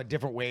we're talking about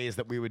different ways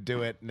that we would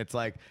do it. And it's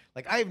like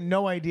I have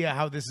no idea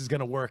how this is going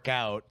to work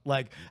out.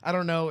 Like, I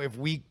don't know if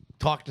we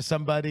talk to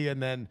somebody and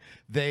then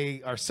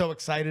they are so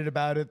excited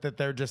about it that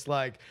they're just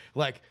like,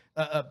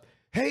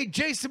 hey,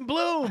 Jason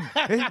Blum,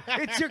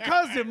 it's your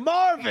cousin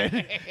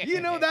Marvin.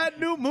 You know that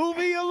new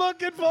movie you're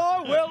looking for?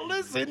 Well,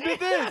 listen to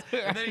this.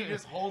 And then he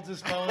just holds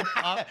his phone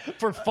up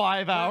For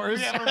 5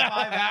 hours. Yeah, for 5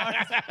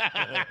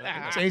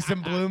 hours.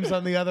 Jason Blum's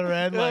on the other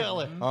end, like,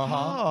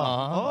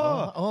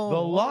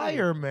 the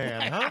Liar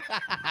Man,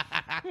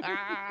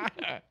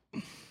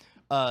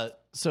 huh?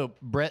 So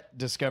Brett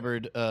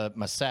discovered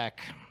my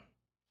sack.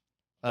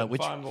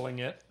 Which fondling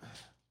it.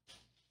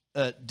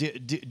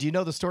 do you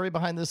know the story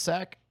behind this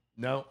sack?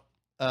 No.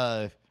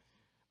 I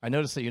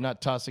noticed that you're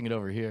not tossing it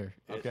over here.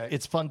 Okay.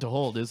 It's fun to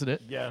hold, isn't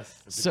it?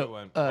 Yes. That's a So, good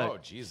one. uh, Oh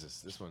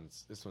Jesus, this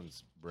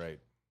one's bright.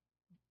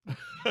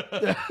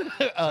 Sorry,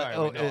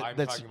 I'm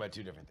that's- talking about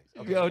two different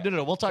things. Oh,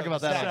 no. We'll talk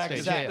about that on sack-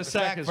 stage. sack- Yeah, yeah. the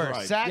sack is first.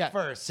 right. Sack Yeah.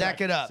 first.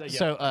 Sack it up. Sack-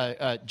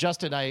 So,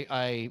 Justin,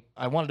 I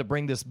wanted to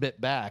bring this bit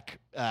back,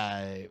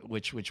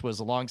 which was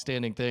a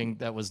long-standing thing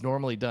that was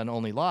normally done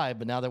only live,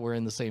 but now that we're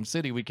in the same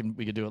city, we can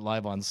do it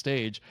live on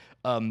stage.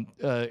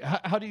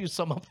 How do you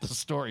sum up the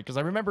story? Because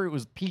I remember it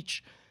was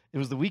Peach. It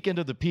was the weekend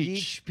of the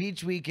Peach.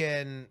 Peach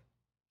weekend.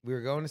 We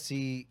were going to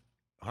see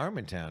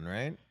Harmontown,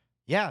 right?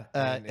 Yeah,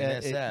 in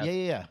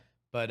SF. yeah.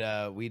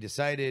 But we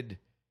decided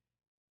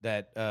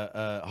that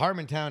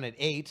Harmontown at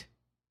 8.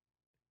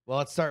 Well,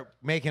 let's start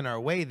making our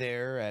way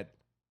there at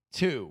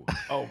 2.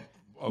 Oh,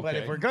 okay. But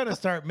if we're gonna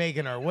start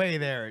making our way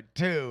there at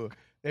 2,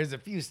 there's a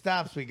few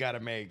stops we got to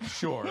make.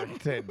 Sure.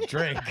 To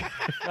drink.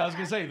 I was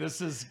gonna say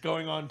this is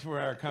going on to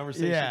our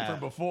conversation Yeah, from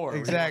before.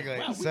 exactly.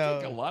 Wow, we So-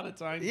 take a lot of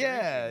time.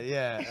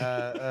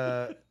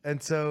 Yeah.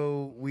 And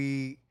so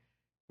we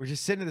we're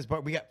just sitting at this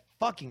bar. We got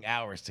fucking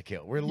hours to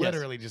kill. We're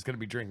literally just gonna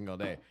be drinking all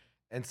day.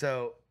 And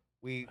so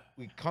we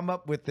come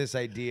up with this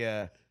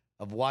idea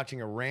of watching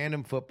a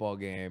random football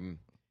game,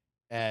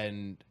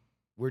 and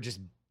we're just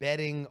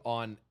betting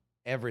on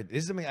everything.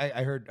 This is something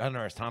I heard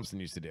Hunter S. Thompson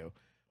used to do.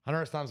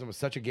 Hunter S. Thompson was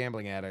such a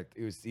gambling addict.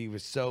 He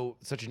was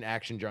such an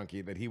action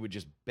junkie that he would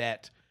just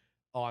bet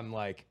on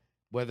like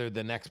whether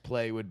the next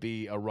play would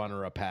be a run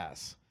or a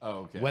pass. Oh,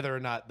 okay. Whether or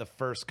not the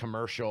first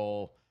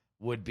commercial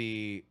would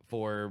be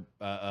for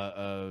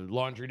a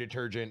laundry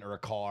detergent or a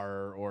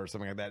car or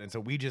something like that. And so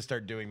we just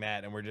start doing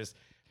that, and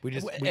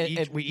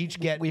we each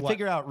get we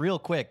figure out real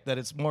quick that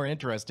it's more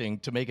interesting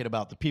to make it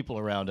about the people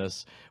around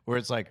us, where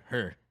it's like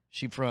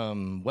she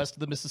from west of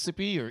the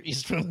Mississippi or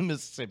east from the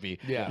Mississippi?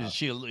 Yeah. Is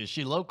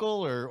she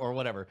local or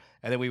whatever?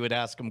 And then we would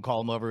ask them, call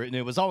them over, and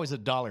it was always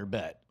 $1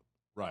 bet.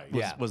 Right.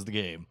 Was the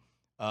game.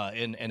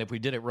 And if we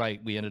did it right,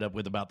 we ended up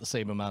with about the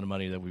same amount of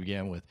money that we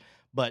began with.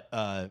 But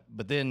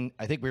then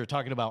I think we were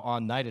talking about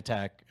on Night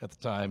Attack at the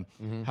time,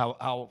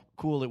 how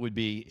cool it would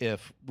be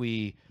if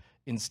we,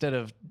 instead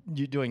of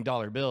doing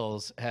dollar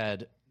bills,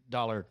 had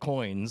dollar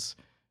coins,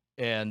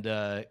 and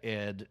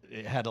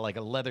it had like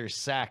a leather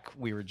sack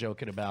we were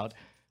joking about,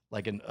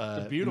 like in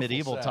beautiful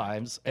medieval sack.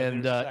 times,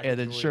 And and there's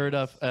then sure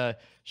enough,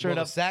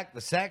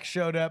 the sack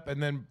showed up,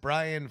 and then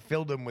Brian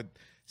filled him with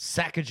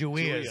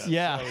Sacagaweas.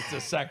 Yeah. So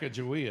it's a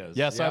Sacagaweas.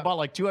 Yeah, so I Yep. bought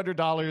like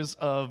 $200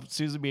 of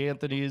Susan B.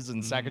 Anthony's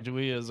and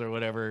Sacagaweas or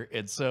whatever,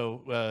 and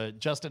so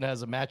Justin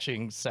has a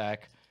matching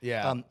sack.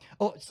 Yeah.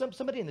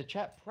 Somebody in the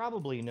chat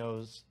probably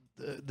knows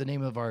the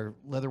name of our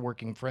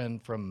leatherworking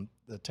friend from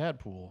the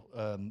Tadpool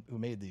who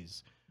made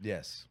these,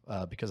 Yes.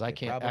 because I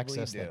can't probably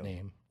access that do.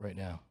 name right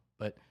now.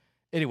 But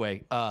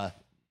anyway,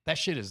 that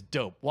shit is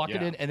dope.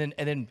 Walking Yeah. in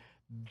and then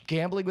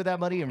gambling with that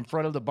money in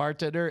front of the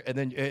bartender, and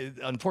then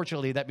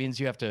unfortunately that means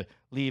you have to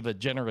leave a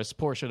generous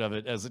portion of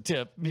it as a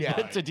tip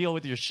to deal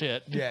with your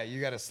shit. Yeah,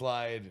 you got to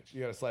slide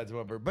some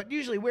over. But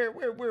usually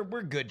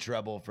we're good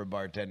trouble for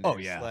bartenders. Oh,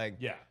 yeah. Like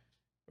Yeah.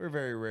 we're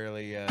very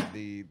rarely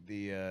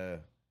the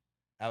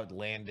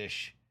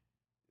outlandish,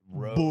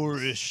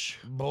 rogues,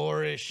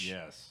 boorish,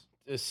 Yes.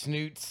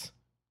 snoots.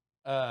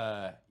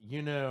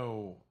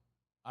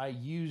 I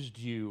used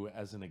you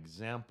as an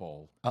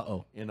example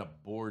Uh-oh. in a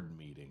board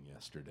meeting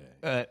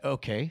yesterday.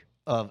 Okay.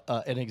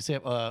 An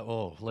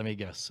example. Let me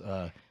guess.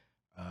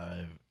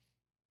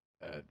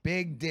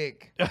 Big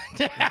dick.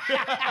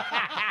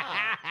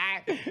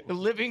 A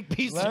living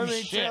piece Let of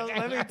me shit. tell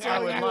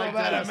I you would like to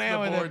about a ask man the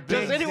with a board, big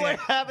Does anyone dick.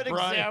 have an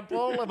Brian.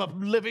 example of a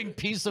living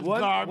piece of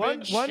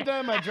garbage? One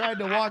time I tried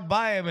to walk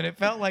by him, and it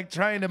felt like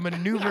trying to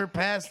maneuver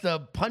past a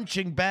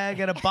punching bag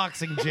at a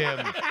boxing gym.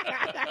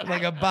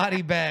 Like a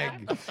body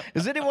bag.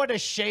 Is anyone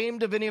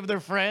ashamed of any of their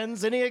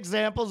friends? Any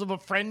examples of a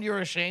friend you're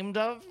ashamed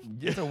of?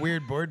 It's a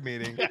weird board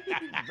meeting.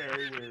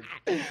 Very weird.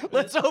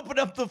 Let's open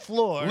up the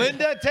floor.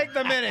 Linda, take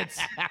the minutes.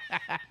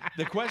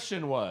 The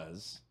question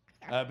was,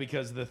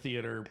 because the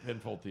theater,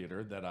 Penfold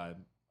Theater, that I'm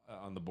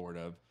on the board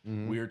of,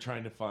 we are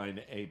trying to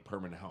find a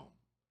permanent home.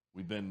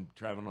 We've been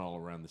traveling all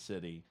around the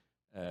city,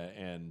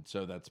 and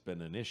so that's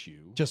been an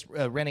issue. Just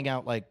renting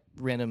out like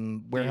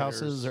random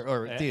warehouses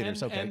or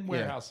theaters. And, Okay. and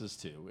warehouses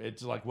too.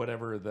 It's like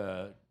whatever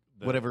the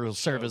Whatever will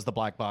serve show- as the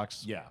black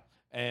box. Yeah,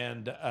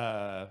 and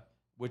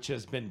which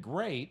has been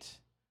great,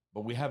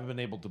 but we haven't been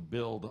able to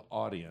build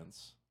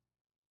audience.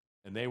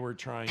 And they were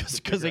trying to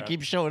Because they figure out-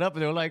 keep showing up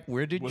and they're like,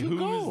 where did Well, you who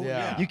go? is-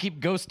 yeah. You keep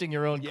ghosting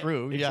your own Yeah,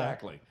 crew.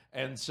 exactly.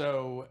 And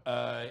so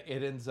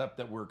it ends up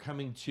that we're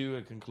coming to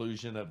a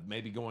conclusion of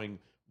maybe going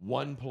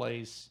one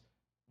place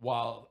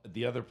while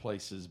the other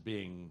place is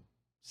being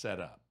set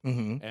up. Yeah.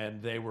 Mm-hmm.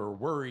 And they were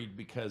worried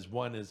because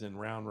one is in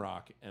Round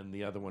Rock and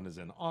the other one is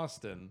in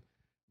Austin,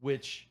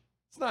 which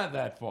it's not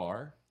that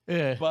far.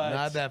 Yeah. But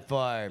Not that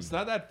far. It's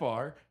not that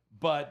far,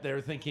 but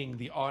they're thinking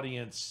the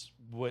audience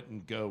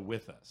wouldn't go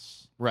with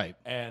us. Right.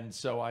 And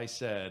so I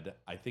said,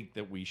 I think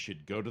that we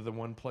should go to the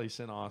one place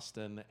in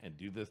Austin and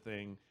do the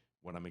thing.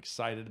 What I'm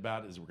excited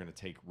about is we're going to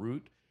take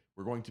root.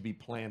 We're going to be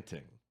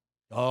planting.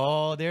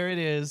 Oh, there it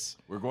is.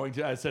 We're going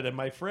to, I said, and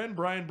my friend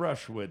Brian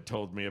Brushwood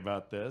told me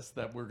about this,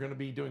 that we're going to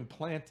be doing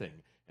planting.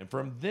 And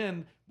from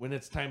then, when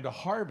it's time to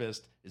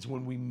harvest, is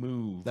when we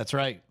move That's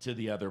right. to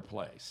the other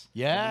place.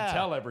 Yeah. And we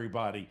tell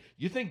everybody,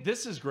 you think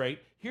this is great?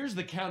 Here's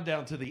the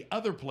countdown to the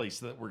other place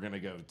that we're going to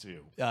go to.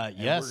 And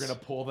Yes. we're going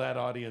to pull that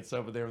audience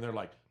over there, and they're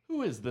like,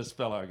 who is this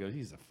fellow? I go,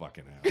 he's a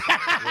fucking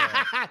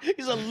ass.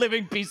 He's a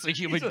living piece of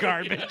human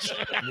garbage.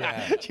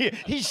 Yeah.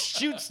 he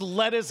shoots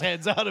lettuce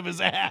heads out of his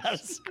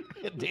ass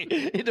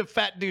into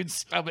fat dudes'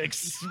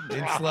 stomachs.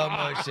 In slow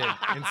motion.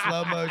 In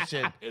slow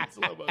motion. In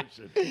slow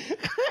motion.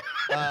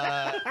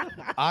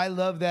 I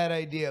love that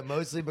idea,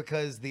 mostly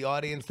because the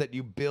audience that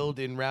you build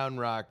in Round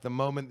Rock, the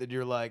moment that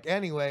you're like,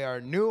 anyway, our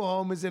new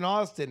home is in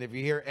Austin. If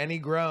you hear any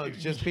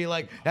groans, just be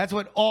like, that's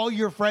what all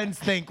your friends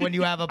think when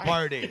you have a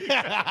party.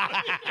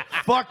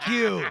 Fuck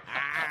you.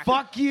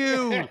 Fuck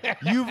you.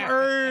 You've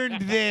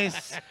earned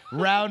this,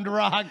 Round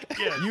Rock.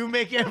 You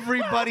make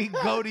everybody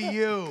go to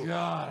you.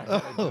 God, I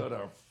gotta go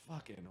to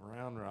fucking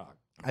Round Rock.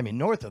 I mean,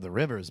 north of the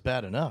river is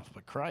bad enough,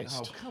 but Oh,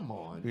 Christ. come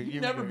on.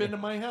 You've never been to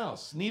my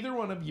house. Neither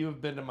one of you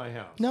have been to my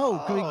house.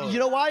 No, you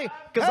know why?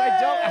 Because I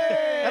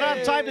don't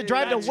have time to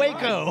drive to That's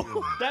Waco.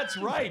 right. That's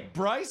right.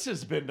 Bryce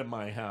has been to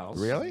my house.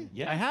 Really?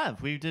 Yeah. I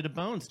have. We did a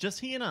Bones, just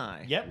he and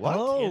I. Yep.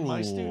 What? In my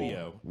Oh.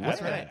 studio.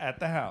 That's At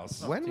the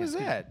house. When was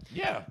that?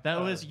 Yeah.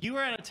 That was you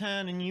were out of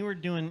town and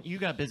you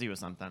got busy with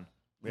something.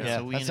 Yeah,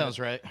 so we that ended sounds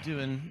up right.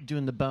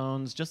 doing the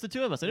Bones, just the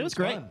two of us, and it was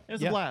great. fun. It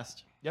was Yeah. a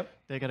blast. Yep.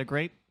 They got a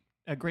great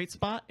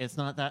spot. It's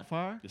not that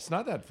far. It's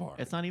not that far.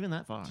 It's not even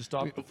that far. just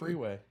off the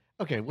freeway.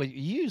 Okay, well,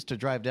 you used to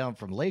drive down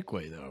from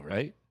Lakeway, though,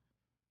 right?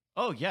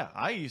 Oh yeah,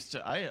 I used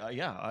to.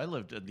 I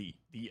lived at the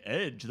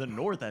edge, the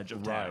north edge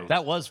of town. Right.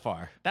 That was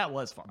far. That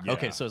was far. Yeah.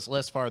 Okay, so it's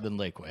less far than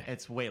Lakeway.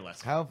 It's way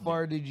less. How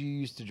far did you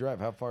used to drive?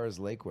 How far is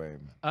Lakeway?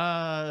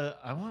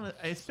 I want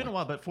to. It's been a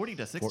while, but 40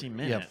 to 60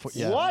 minutes.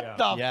 Yeah. What Yeah.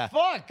 the Yeah.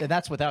 fuck? And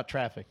that's without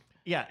traffic.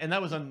 Yeah, and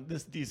that was on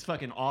these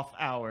fucking off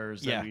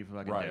hours Yeah. that we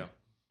fucking Right. do.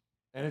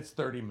 And it's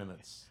 30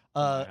 minutes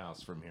from Uh, my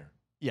house from here.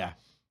 Yeah.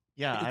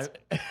 Yeah,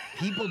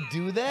 People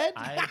do that?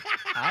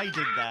 I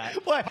did that.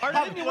 What? Part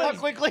How, of it how was,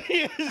 quickly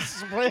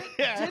is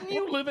Didn't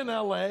you live in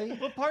L.A.?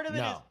 well, part of it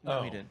is No.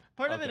 no, we Oh. didn't.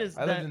 Part of it Okay. is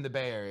I that lived in the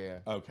Bay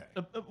Area. Okay.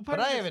 part But of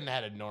I it is- haven't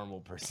had a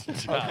normal person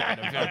job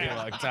in a very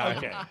long time.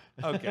 Okay.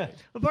 Okay.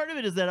 But part of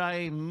it is that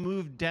I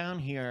moved down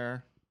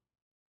here.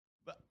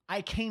 But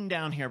I came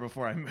down here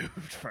before I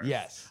moved first.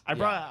 Yes. I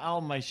brought all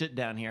my shit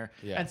down here,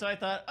 Yeah. and so I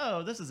thought,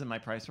 oh, this is in my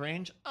price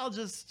range. I'll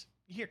just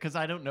here because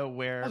I don't know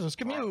where I'll just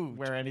commute.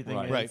 where anything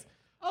Right. is. Right.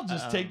 I'll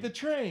just take the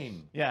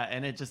train. Yeah,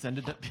 and it just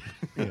ended up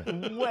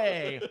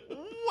way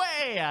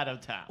out of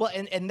town. Well,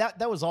 and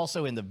that was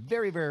also in the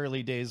very, very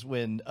early days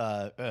when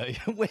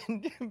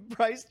when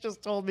Bryce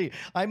just told me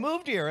I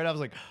moved here, and I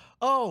was like,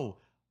 oh.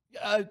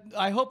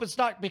 I hope it's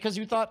not because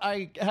you thought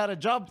I had a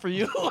job for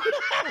you.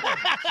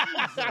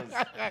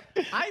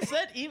 I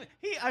sent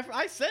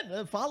I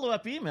sent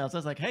follow-up emails. I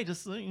was like, hey,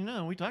 just so you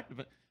know, we talked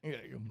about.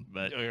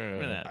 But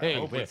Hey,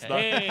 hope it's not-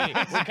 hey,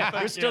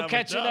 we're still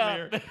catching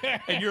up.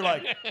 And you're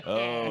like,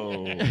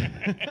 oh.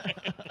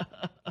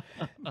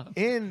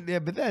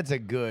 But that's a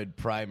good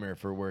primer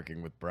for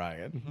working with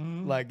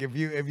Brian. Like if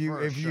you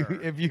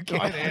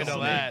can't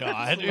handle that,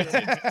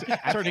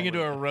 God, turning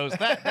into a roast.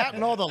 That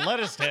and all the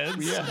lettuce heads.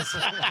 Yes.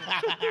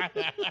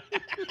 I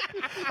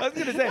was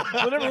gonna say,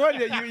 well, number one,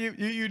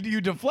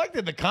 you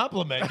deflected the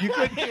compliment. You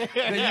couldn't.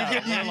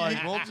 You're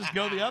like, we'll just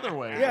go the other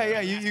way.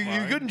 Yeah,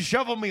 you couldn't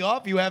shovel me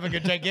off. You having a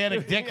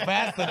gigantic dick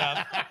fast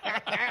enough.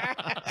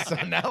 So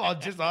now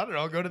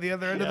I'll go to the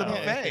other end of the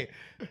buffet.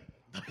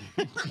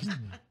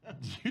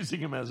 Using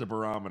him as a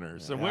barometer.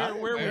 So where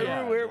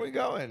Where are we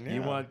going?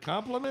 You Yeah. want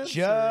compliments? or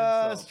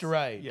Just insults?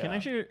 right. Yeah.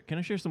 Can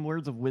I share some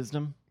words of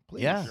wisdom?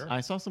 Please. Yeah. Sure.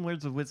 I saw some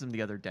words of wisdom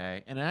the other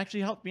day, and it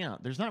actually helped me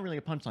out. There's not really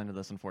a punchline to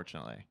this,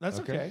 unfortunately. That's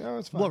okay. No,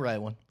 it's fine. We'll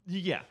write one.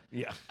 Yeah.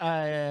 Yeah.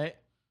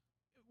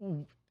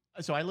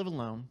 So I live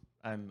alone.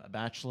 I'm a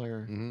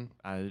bachelor.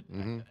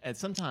 Mhm. And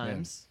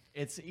sometimes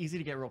it's easy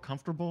to get real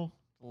comfortable,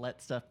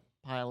 let stuff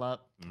pile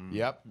up,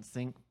 Yep. and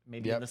sink,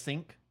 maybe Yep. in the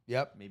sink,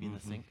 Yep. maybe in the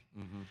sink.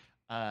 Mhm.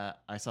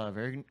 I saw a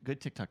very good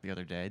TikTok the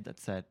other day that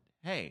said,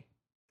 hey,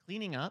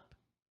 cleaning up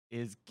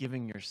is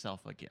giving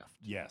yourself a gift,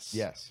 Yes.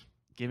 Yes.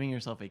 giving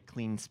yourself a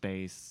clean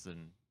space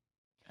and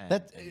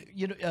That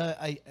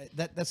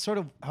that's sort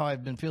of how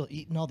I've been feeling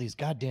eating all these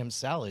goddamn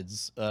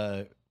salads.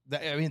 I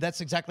mean,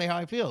 that's exactly how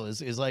I feel.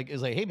 Is like,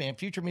 hey man,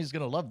 future me is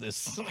gonna love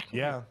this.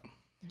 Yeah.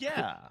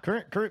 yeah.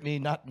 current me,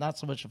 not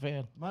so much a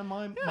fan. My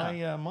mom,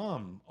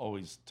 mom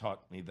always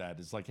taught me that.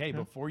 It's like, hey,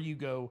 before you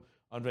go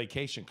on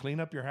vacation, clean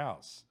up your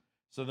house.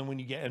 So then when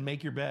you get and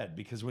make your bed,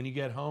 because when you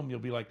get home, you'll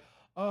be like,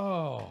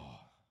 oh.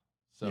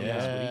 So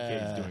that's what EK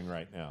is doing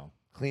right now.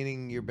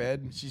 Cleaning your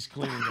bed. She's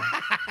cleaning.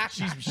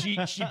 she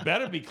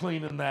better be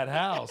cleaning that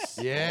house.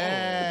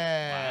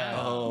 Yeah.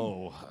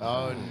 Oh.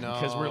 Oh no.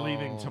 Because we're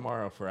leaving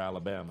tomorrow for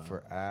Alabama.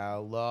 For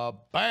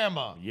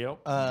Alabama. Yep.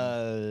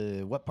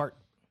 What part?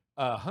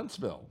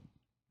 Huntsville,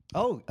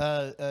 Oh,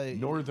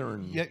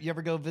 northern. You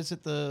ever go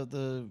visit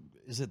the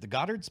is it the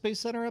Goddard Space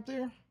Center up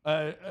there?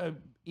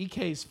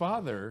 EK's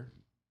father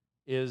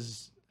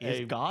is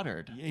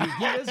Goddard. He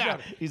is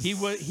Goddard. He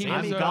was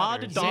Sammy a-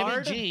 Goddard.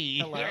 Sammy G.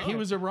 Hello? He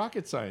was a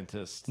rocket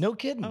scientist. No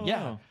kidding. Oh,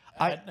 Yeah. wow.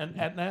 At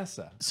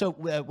NASA. So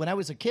when I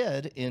was a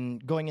kid,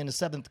 going into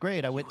 7th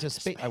grade, I went to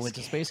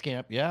space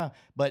camp. Yeah,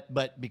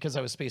 but because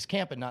I was space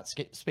camp and not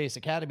space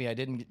academy, I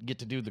didn't get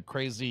to do the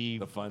crazy,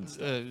 The fun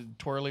stuff.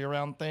 twirly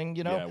around thing.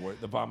 You know. Yeah, where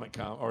the vomit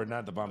or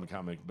not the vomit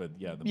comic, but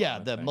yeah,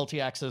 The thing.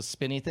 multi-axis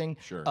spinny thing.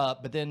 Sure.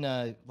 But then,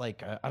 I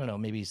don't know,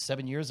 maybe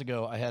 7 years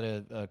ago, I had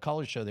a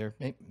college show there.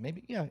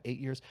 Maybe 8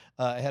 years.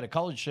 I had a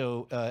college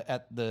show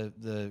at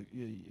the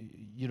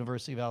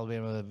University of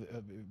Alabama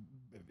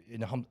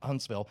in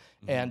Huntsville,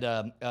 and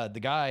the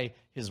guy,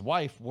 his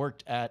wife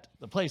worked at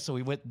the place, so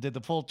we went and did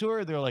the full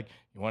tour. They're like,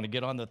 "You want to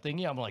get on the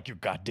thingy?" I'm like, "You're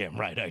goddamn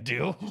right, I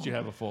do." Did you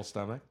have a full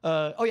stomach?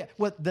 Oh yeah.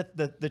 Well,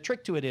 the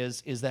trick to it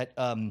is that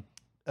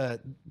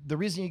the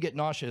reason you get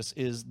nauseous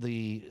is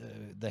the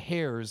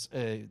hairs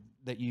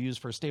that you use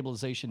for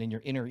stabilization in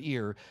your inner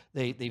ear,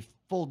 they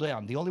fold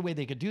down. The only way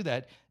they could do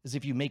that is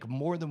if you make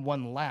more than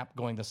one lap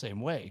going the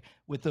same way.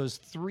 With those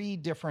 3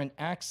 different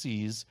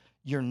axes,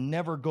 you're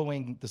never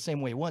going the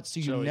same way once, so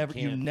you So it never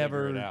can't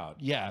figure it out.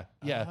 Yeah.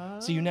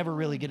 So you never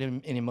really get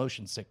any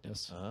motion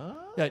sickness.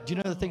 Yeah, do you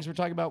know the things we're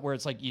talking about where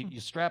it's like you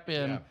strap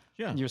in,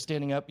 Yeah. and you're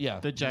standing up? Yeah,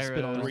 The you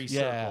spin on gyro it. 3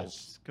 Yeah.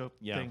 circles. Scope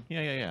Yeah. thing.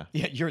 Yeah.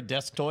 Yeah, you're a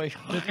desk toy.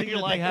 The thing You're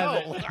that like, they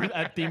have "No."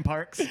 at theme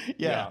parks.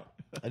 Yeah.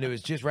 And it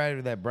was just right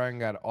after that Brian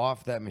got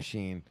off that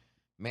machine,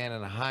 man,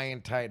 in a high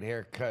and tight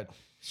haircut,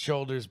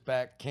 shoulders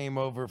back, came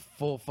over,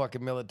 full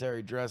fucking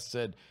military dress,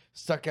 said,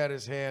 stuck out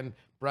his hand.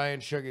 Brian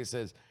shook it,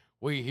 says,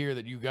 "We hear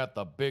that you got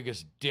the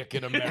biggest dick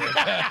in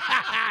America."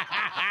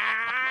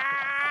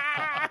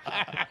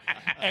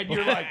 And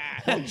you're like,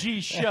 oh, gee,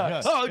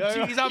 shucks. Oh,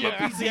 geez, I'm a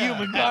piece of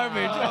human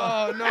garbage.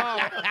 Oh, no.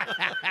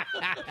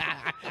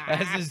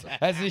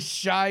 As his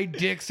shy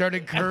dick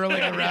started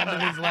curling around in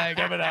his leg.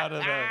 Coming out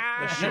of the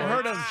You've shorts.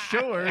 heard of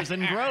showers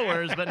and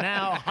growers, but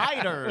now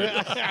hiders.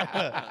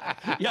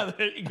 Yeah,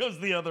 it goes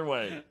the other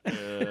way.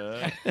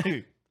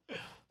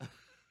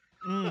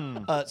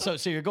 So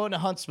you're going to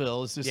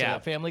Huntsville. Is this Yeah. a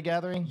family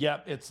gathering?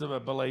 Yep, it's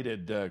a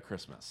belated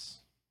Christmas.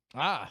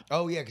 Ah,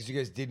 Oh, yeah, because you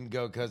guys didn't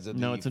go because of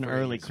No, the it's an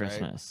early freeze, right?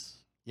 Christmas.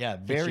 yeah,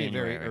 very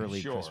January.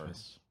 early Sure.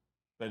 Christmas.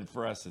 But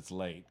for us, it's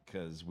late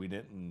because we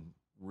didn't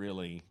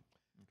really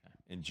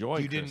enjoy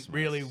You Christmas. didn't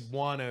really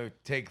want to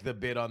take the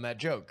bit on that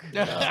joke.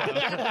 Sorry.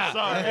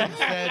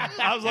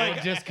 I was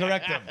like, just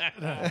correct him.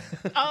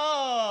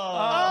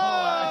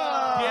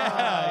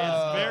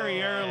 yeah, it's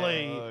very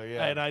early, Oh,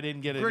 yeah. and I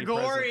didn't get any presents.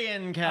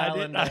 Gregorian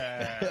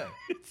calendar.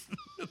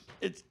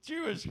 It's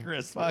Jewish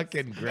Christmas.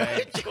 Fucking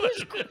great.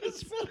 Jewish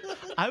Christmas.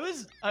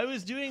 I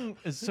was doing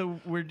so.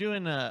 We're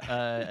doing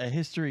a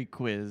history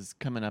quiz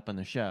coming up on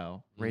the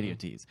show, Radio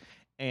Tease,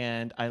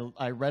 and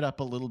I read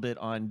up a little bit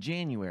on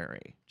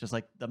January, just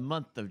like the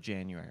month of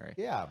January.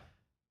 Yeah.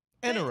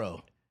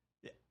 Enero.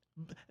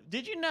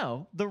 Did you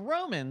know the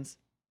Romans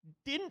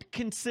didn't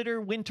consider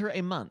winter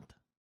a month?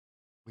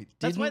 Wait,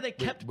 That's why didn't-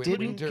 they kept wait, Didn't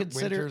winter-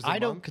 consider. winter's a I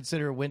don't month?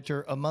 consider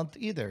winter a month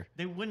either.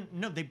 They wouldn't.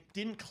 No, they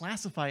didn't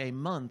classify a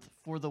month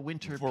for the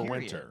winter For period.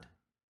 winter.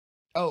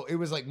 Oh, it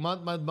was like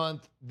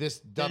month. This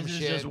dumb This is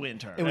shit. just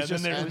winter. It was And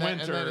just then there's and then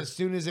winter. as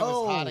soon as it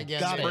was hot Oh,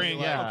 again, got it. they were Spring,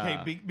 like, yeah.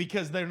 okay,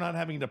 because they're not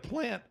having to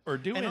plant or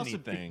do and also,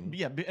 anything.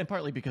 and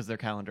partly because their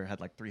calendar had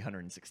like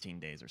 316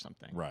 days or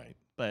something. Right.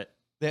 But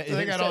So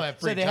they got all that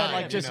so free they had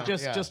time, like you know?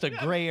 Yeah. just a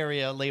gray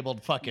area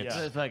labeled "fuck it."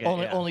 Yeah. Fuck it,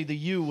 Only yeah. only the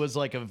U was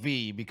like a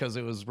V because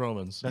it was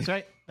Romans. that's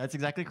right. That's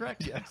exactly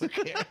correct.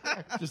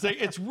 Just say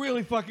it's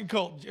really fucking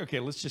cold. Okay,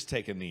 let's just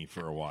take a knee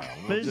for a while.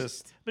 But We'll it's,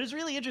 just but it's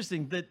really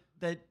interesting that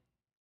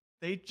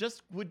they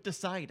just would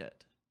decide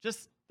it.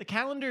 Just the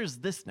calendar's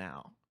this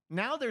now.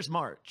 Now there's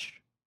March.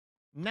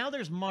 Now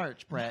there's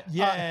March, Brett.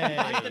 Yay.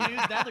 Break the news.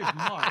 Now there's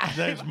March.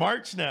 there's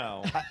March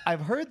now. I've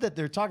heard that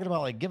they're talking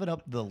about like giving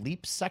up the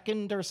leap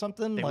second or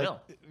something. They like,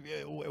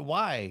 will.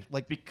 Why?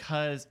 Like,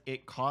 Because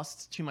it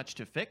costs too much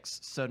to fix.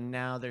 So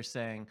now they're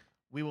saying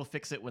we will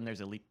fix it when there's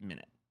a leap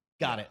minute.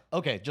 got it.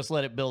 Okay, just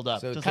let it build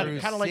up. So Just through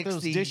kind of like those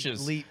 60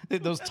 dishes, leap-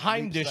 those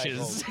time leap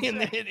dishes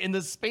cycles. in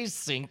the space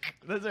sink.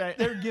 That's right.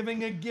 They're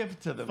giving a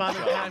gift to themselves.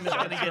 Father Time is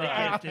going to get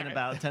a gift in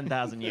about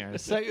 10,000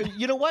 years. So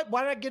you know what?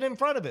 Why not get in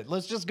front of it?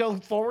 Let's just go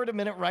forward a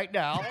minute right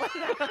now.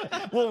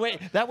 Well, wait.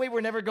 That way we're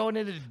never going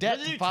into debt.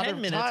 We'll to do Father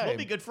 10 minutes. Time. We'll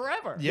be good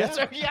forever. Yes,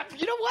 sir. Yeah.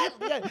 You know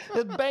what?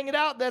 Yeah, bang it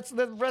out. That's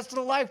the rest of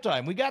the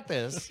lifetime. We got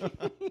this.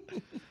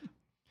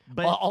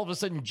 But all of a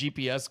sudden,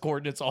 GPS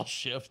coordinates all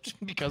shift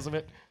because of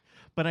it.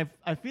 But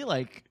I feel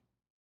like,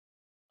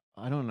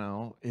 I don't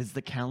know, is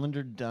the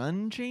calendar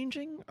done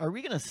changing? Are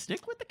we going to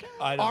stick with the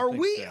calendar? I don't Are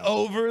think we so.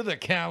 over the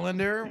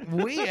calendar?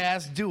 We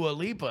asked Dua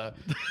Lipa.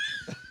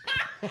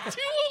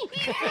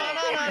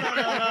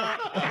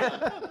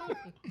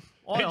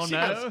 I don't She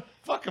know. goes,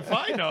 fuck if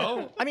I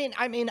know. I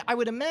mean, I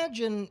would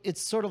imagine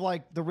it's sort of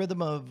like the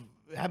rhythm of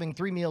having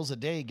 3 meals a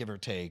day, give or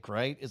take,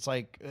 right? It's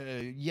like,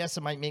 yes,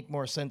 it might make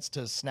more sense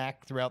to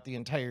snack throughout the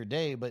entire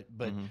day, but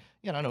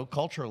you know, I know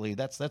culturally,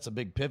 that's a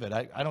big pivot.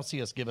 I don't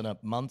see us giving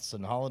up months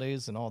and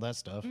holidays and all that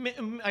stuff.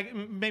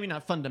 Maybe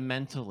not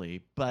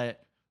fundamentally,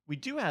 but we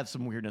do have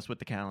some weirdness with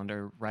the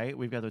calendar, right?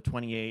 We've got the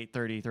 28,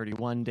 30,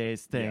 31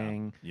 days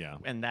thing. Yeah.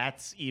 And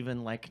that's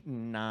even like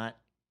not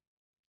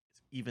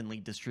evenly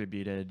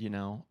distributed, you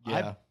know?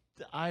 Yeah.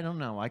 I don't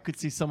know. I could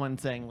see someone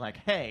saying like,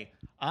 hey,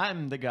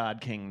 I'm the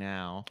God King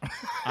now.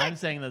 I'm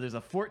saying that there's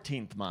a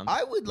 14th month.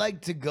 I would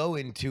like to go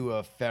into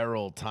a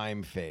feral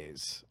time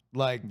phase,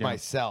 like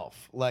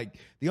myself. Like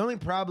the only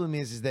problem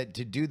is that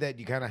to do that,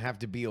 you kind of have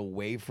to be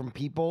away from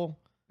people,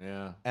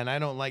 Yeah. and I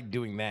don't like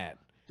doing that.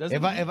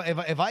 Doesn't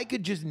If I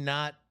could just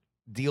not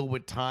deal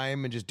with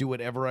time and just do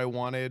whatever I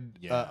wanted,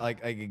 Yeah. like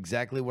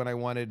exactly when I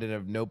wanted, and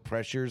have no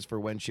pressures for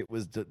when shit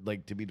was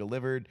to be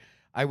delivered.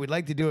 I would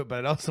like to do it, but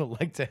I'd also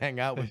like to hang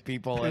out with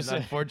people. And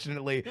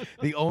unfortunately,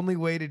 the only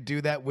way to do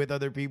that with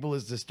other people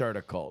is to start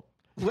a cult.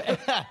 Right.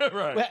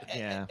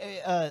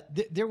 Yeah.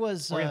 There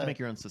was. Or you have to make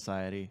your own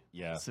society.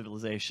 Yeah.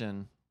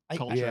 Civilization.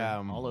 culture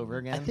Yeah. all over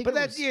again. think But it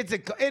that's was- it's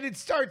a and it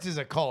starts as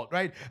a cult,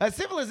 right? A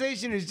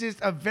civilization is just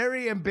a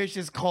very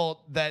ambitious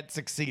cult that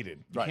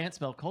succeeded. You can't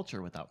spell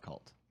culture without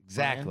cult.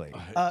 Exactly.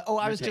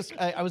 I was just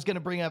I was going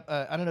to bring up.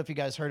 I don't know if you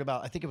guys heard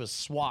about. I think it was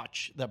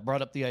Swatch that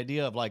brought up the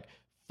idea of like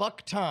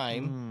fuck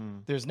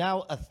time. There's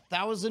now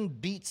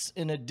 1,000 beats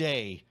in a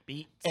day,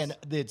 Beats. and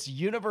it's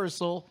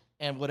universal.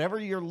 And whatever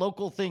your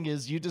local thing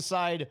is, you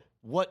decide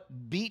what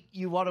beat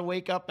you want to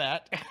wake up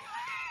at.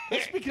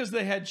 It's because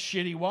they had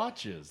shitty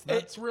watches.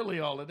 That's really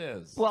all it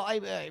is. Well,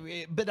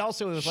 but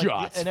also it was like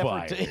Shots an effort.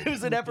 fired. It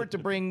was an effort to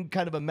bring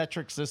kind of a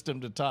metric system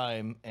to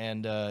time.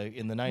 And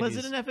in the 90s, Was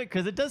it an effort?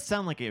 Because it does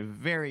sound like a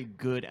very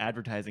good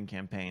advertising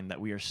campaign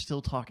that we are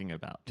still talking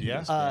about. To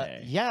this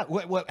day. yeah.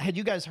 What had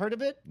you guys heard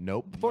of it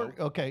Nope. before?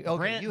 Okay.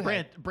 Brant, you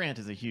had. Brant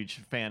is a huge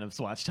fan of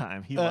Swatch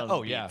Time. He loves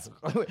Oh yeah.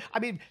 beats. I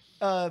mean,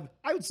 I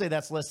would say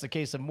that's less the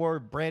case, and more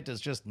Brant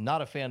is just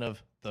not a fan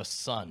of the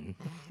sun.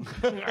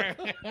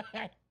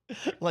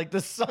 Like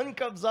the sun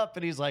comes up,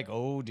 and he's like,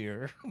 "Oh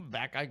dear,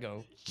 back I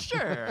go."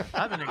 Sure,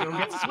 I'm gonna go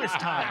get Swiss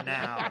time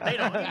now. They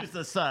don't use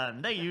the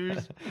sun. They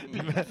use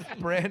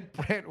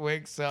Brant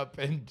wakes up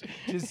and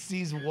just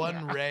sees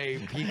one ray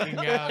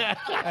peeking out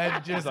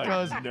and just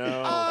goes,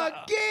 no.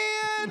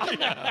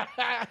 again.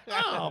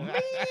 Oh man.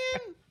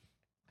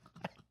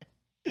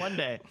 one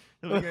day.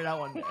 He'll figure it out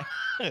one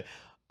day.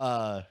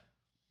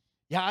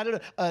 Yeah, I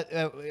don't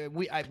know.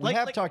 We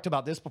have talked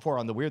about this before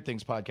on the Weird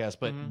Things podcast,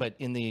 but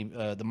in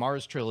the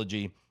Mars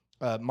trilogy,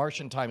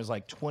 Martian time is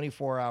like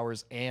 24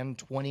 hours and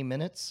 20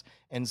 minutes,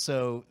 and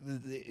so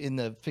in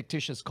the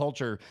fictitious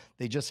culture,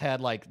 they just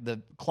had like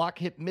the clock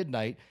hit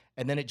midnight,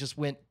 and then it just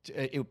went,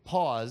 it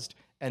paused.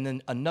 And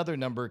then another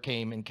number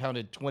came and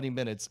counted 20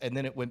 minutes, and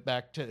then it went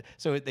back to.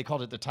 So they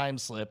called it the time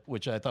slip,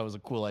 which I thought was a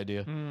cool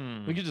idea.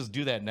 We could just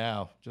do that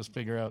now. Just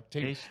figure out,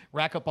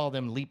 rack up all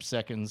them leap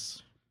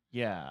seconds.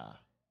 Yeah.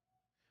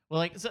 Well,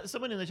 like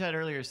someone in the chat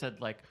earlier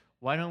said, like,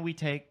 why don't we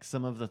take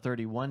some of the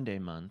 31-day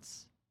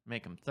months,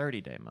 make them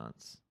 30-day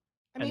months,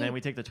 and then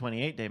we take the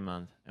 28-day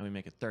month and we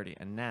make it 30.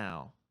 And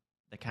now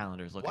the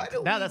calendar's looking. Why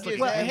don't now we that's just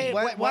looking. Well, have- hey,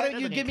 why- why don't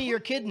you give me your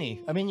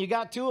kidney? I mean, you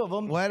got two of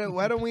them. Why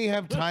don't we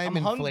have time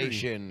I'm hungry.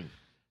 inflation?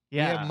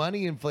 Yeah. We have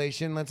money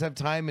inflation. Let's have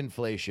time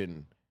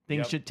inflation.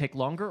 Things should take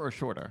longer or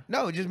shorter.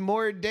 No, just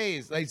more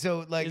days. Like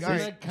so, like Isn't all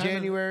that right, kind of-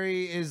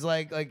 January is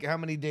like how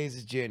many days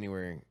is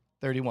January?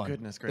 31.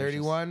 Goodness gracious.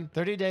 31.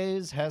 30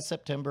 days has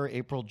September,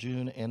 April,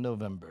 June, and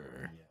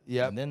November.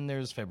 Yep. And then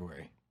there's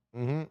February.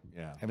 Mm-hmm.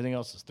 Yeah. Everything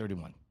else is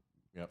 31.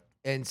 Yep.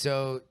 And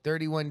so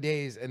 31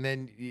 days, and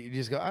then you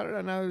just go, I don't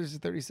know, now it's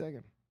the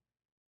 32nd.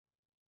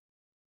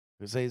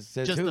 It says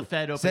Just who? the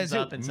Fed opens Says who?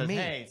 up and says, Me.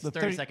 "Hey, it's The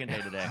 32nd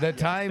day today." The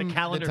time, the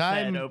calendar the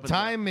time, Fed opens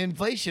time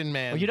inflation,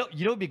 man. Well, you know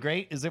what'd be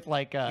great is if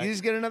like you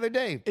just get another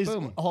day. is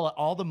Boom.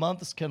 all the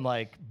months can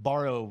like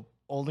borrow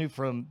only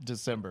from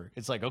December.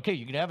 It's like, okay,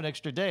 you can have an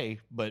extra day,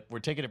 but we're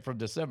taking it from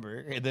December,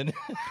 and then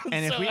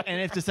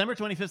And if December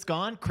 25th's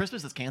gone,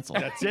 Christmas is canceled.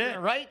 that's it,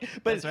 right?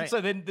 But That's right. so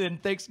then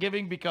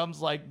Thanksgiving becomes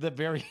like the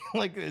very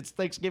like it's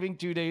Thanksgiving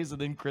 2 days and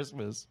then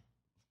Christmas.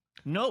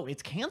 No,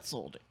 it's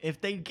canceled.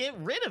 If they get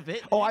rid of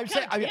it, Oh, it's I'm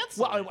saying, kinda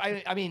canceled.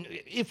 I mean,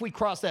 if we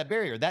cross that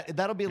barrier,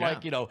 that'll be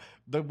like,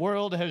 the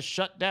world has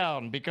shut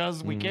down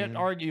because we can't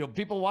argue.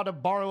 People want to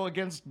borrow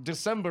against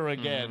December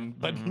again,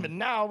 but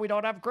now we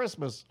don't have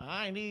Christmas.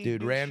 I need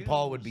Dude, new Rand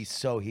Paul would shoes. be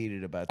so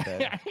heated about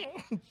that.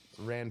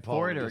 Rand Paul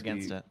For would it or just be-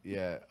 against it?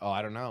 Yeah. Oh,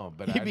 I don't know,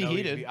 but He'd I be know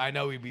heated. I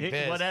know he'd be He-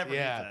 pissed. whatever he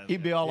Yeah. says.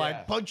 He'd be all Yeah.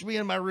 like, punch me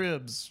in my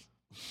ribs.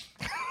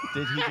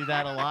 Did he do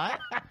that a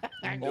lot?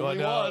 Only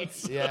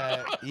once.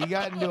 Yeah, he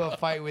got into a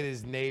fight with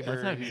his neighbor.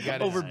 That's how He he got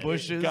got his, Over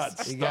bushes.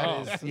 He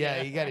got his,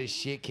 he got his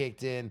shit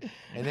kicked in,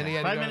 and then he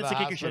had 5 to go to minutes the to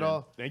kick your shit in.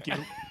 hospital. Thank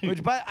you.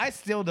 Which, but I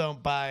still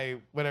don't buy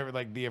whatever.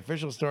 Like the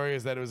official story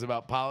is that it was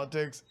about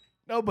politics.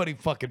 Nobody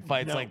fucking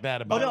fights like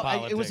that Oh about no,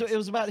 politics. it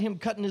was about him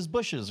cutting his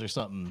bushes or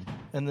something,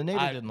 and the neighbor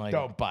I didn't like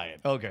don't it. buy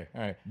it. Okay,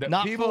 all right. The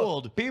Not people,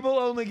 fooled. People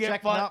only get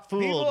Check fought. not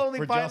fooled People only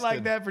for fight like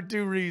Justin. that for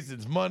two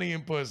reasons: money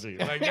and pussy.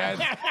 Like that's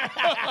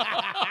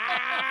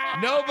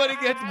nobody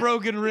gets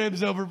broken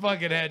ribs over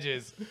fucking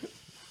hedges.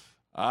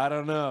 I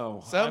don't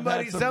know. Somebody-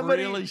 I've had some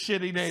somebody- really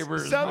shitty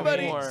neighbors.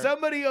 Somebody before.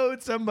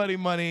 owed somebody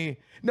money.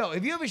 No,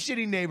 if you have a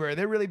shitty neighbor,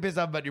 they're really pissed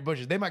off about your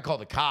bushes. They might call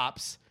the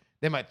cops.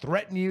 They might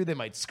threaten you. They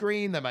might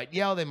scream. They might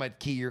yell. They might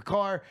key your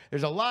car.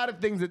 There's a lot of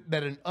things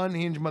that an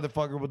unhinged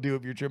motherfucker will do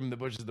if you're trimming the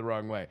bushes the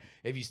wrong way.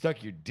 If you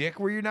stuck your dick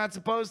where you're not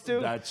supposed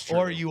to, That's true.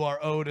 or you are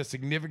owed a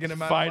significant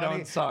amount Fight of money,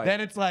 on sight. then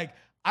it's like,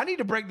 I need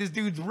to break this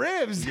dude's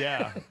ribs.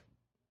 Yeah.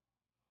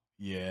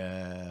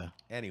 Yeah.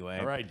 Anyway,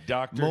 All right,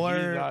 Doctor. More-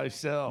 He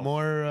thyself.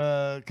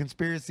 more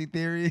conspiracy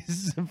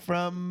theories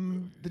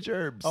from the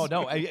Gerbs. Oh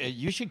no,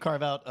 you should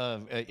carve out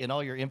in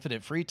all your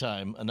infinite free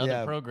time another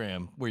Yeah.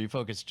 program where you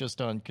focus just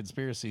on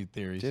conspiracy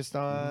theories. Just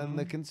on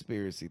the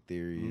conspiracy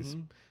theories.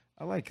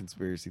 I like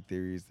conspiracy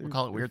theories. We'll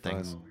call it They're Weird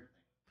Things. fun.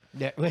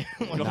 yeah.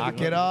 Knock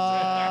it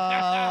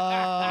off.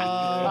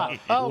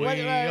 Oh, we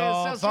wait,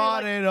 all so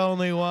thought like- it,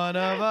 only one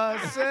of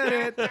us said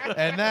it,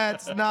 and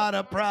that's not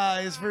a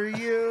prize for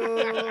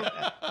you.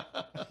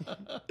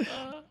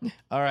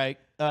 All right.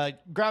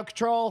 Ground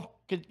control.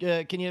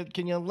 Can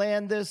you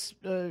land this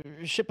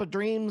ship of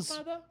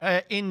dreams?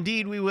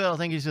 Indeed, we will.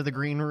 Thank you to the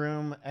green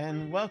room,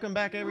 and welcome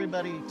back,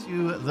 everybody,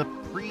 to the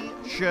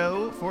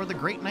pre-show for the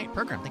Great Night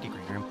program. Thank you,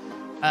 green room.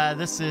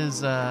 This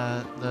is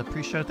the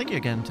pre-show. Thank you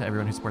again to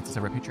everyone who supports us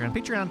over at Patreon.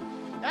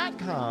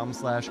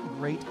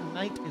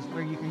 Patreon.com/greatnight is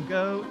where you can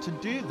go to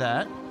do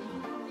that.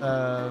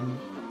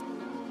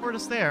 Support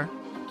us there.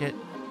 Get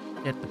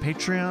the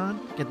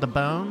Patreon. Get the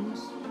bones.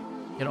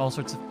 Get all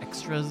sorts of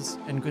extras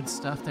and good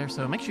stuff there.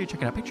 So make sure you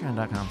check it out.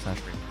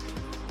 Patreon.com/greatnight.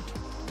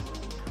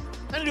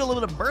 Time to do a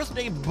little bit of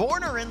birthday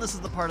borner in. This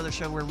is the part of the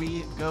show where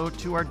we go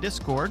to our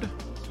Discord.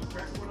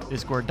 Turn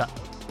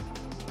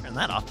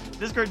that off.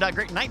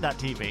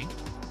 Discord.greatnight.tv.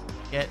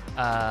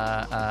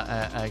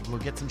 We'll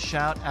get some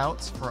shout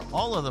outs for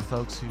all of the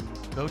folks who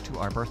go to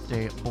our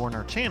birthday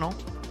borner channel.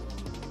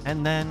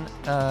 And then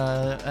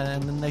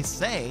they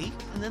say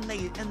that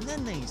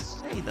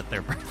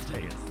their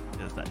birthday is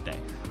that day.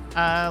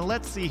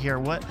 Let's see here.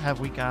 What have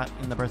we got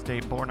in the birthday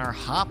borner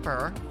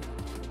hopper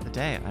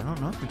today? I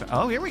don't know if we got.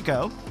 Oh, here we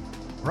go.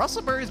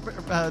 Russell Burry's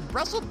birthday. The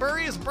Brussels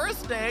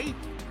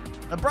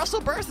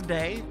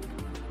birthday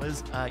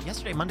was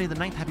yesterday, Monday the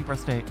 9th. Happy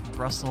birthday,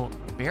 Russell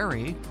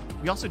Berry.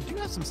 We also do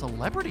have some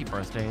celebrity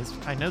birthdays.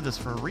 I know this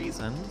for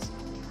reasons.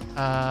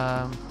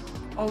 Oh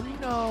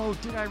no!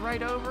 Did I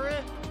write over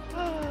it?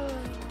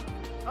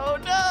 Oh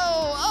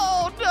no!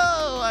 Oh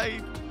no!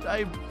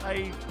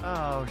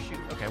 Oh shoot.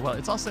 Okay, well,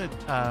 it's also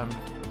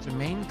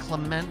Jermaine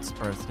Clement's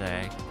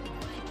birthday,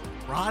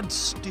 Rod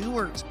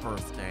Stewart's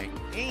birthday,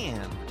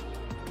 and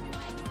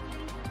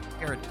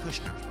Jared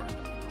Kushner's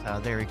birthday.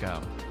 There you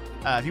go.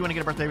 If you want to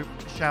get a birthday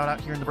shout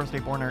out here in the birthday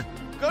borner,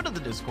 go to the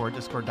Discord,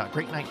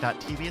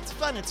 discord.greatnight.tv. It's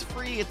fun, it's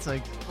free, it's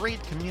a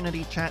great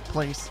community chat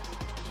place.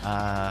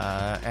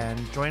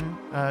 And join,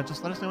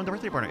 just let us know in the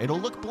birthday borner. It'll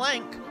look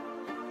blank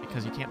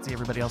because you can't see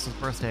everybody else's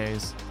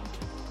birthdays,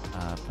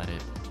 but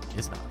it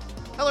is not.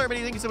 Hello,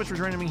 everybody. Thank you so much for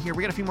joining me here.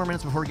 We got a few more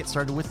minutes before we get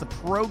started with the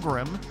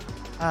program.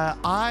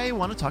 I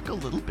want to talk a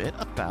little bit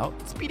about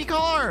speedy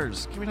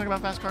cars. Can we talk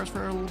about fast cars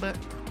for a little bit?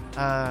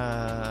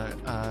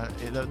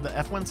 The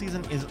F1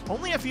 season is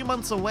only a few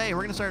months away.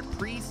 We're going to start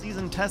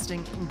pre-season testing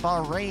in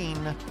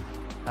Bahrain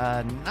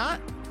not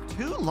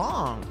too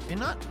long,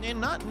 not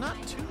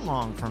too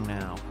long from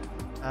now.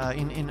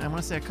 In I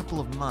want to say a couple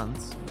of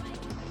months.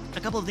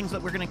 A couple of things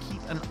that we're going to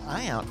keep an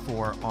eye out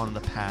for on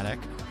the paddock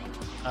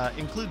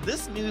include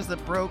this news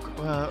that broke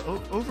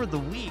over the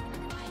week.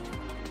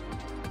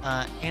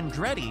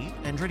 Andretti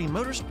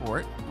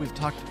Motorsport, we've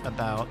talked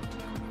about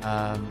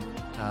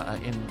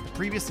in the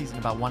previous season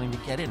about wanting to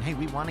get in. Hey,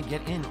 we want to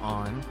get in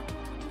on,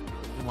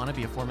 we want to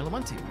be a Formula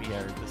One team. We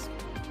are this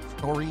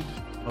storied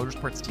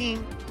motorsports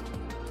team.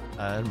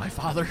 My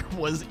father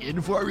was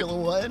in Formula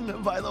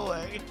One, by the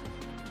way.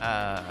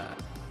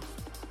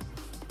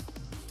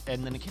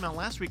 And then it came out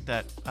last week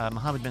that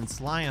Mohammed bin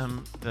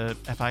Sulayem, the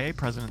FIA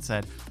president,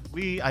 said,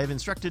 I have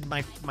instructed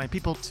my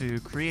people to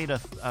create a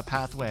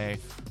pathway.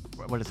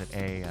 What is it?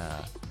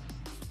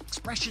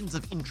 Expressions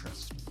of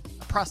interest.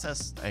 A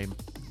process, a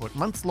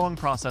months-long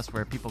process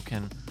where people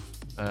can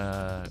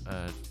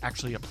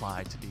actually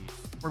apply to be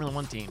Formula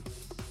One team.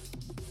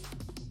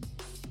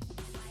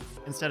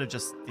 Instead of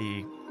just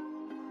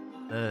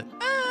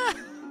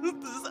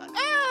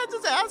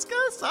just ask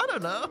us? I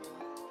don't know.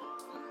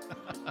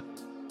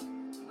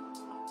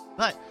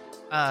 But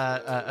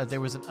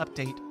there was an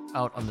update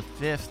out on the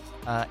 5th.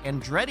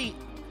 Andretti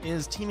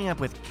is teaming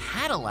up with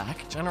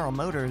Cadillac, General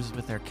Motors,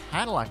 with their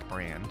Cadillac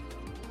brand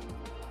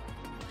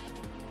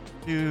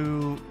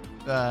to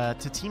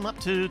team up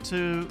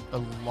to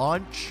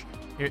launch.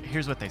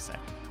 Here's what they say.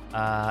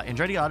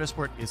 Andretti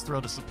Autosport is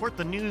thrilled to support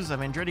the news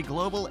of Andretti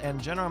Global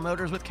and General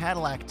Motors with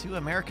Cadillac, two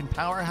American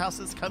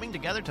powerhouses coming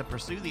together to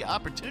pursue the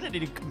opportunity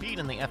to compete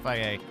in the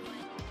FIA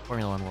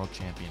Formula One World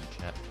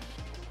Championship.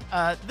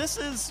 This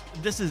is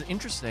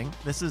interesting.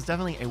 This is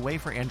definitely a way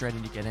for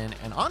Andretti to get in.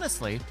 And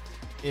honestly,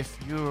 if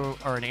you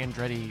are an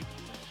Andretti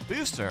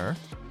booster,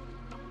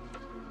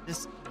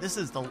 this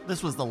was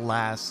the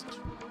last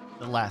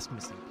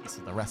missing piece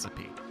of the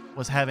recipe,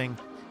 was having,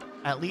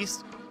 at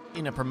least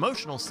in a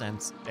promotional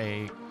sense,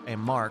 a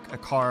mark, a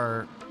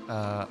car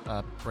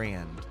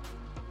brand,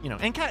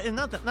 and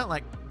not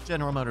like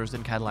General Motors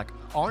and Cadillac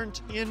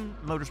aren't in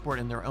motorsport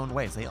in their own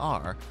ways. They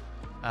are,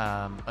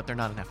 but they're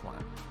not an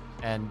F1.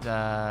 And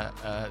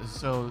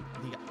so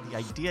the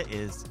idea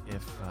is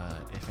if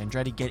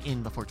Andretti get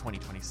in before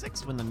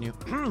 2026, when the new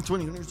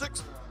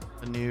 2026,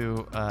 when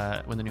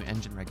the new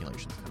engine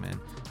regulations come in,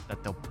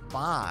 that they'll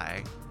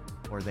buy,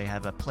 or they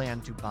have a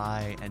plan to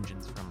buy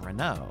engines from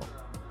Renault,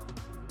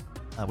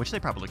 which they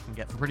probably can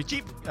get for pretty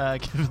cheap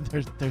given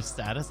their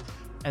status.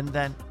 And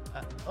then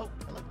I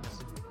like this.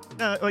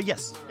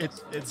 Yes,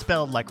 it's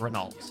spelled like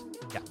Renault.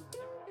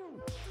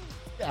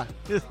 Yeah.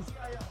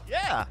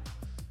 Yeah.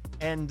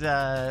 And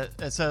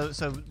so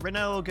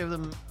Renault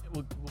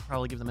will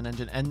probably give them an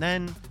engine, and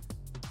then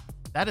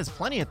that is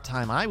plenty of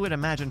time, I would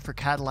imagine, for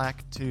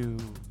Cadillac to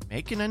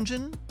make an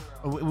engine.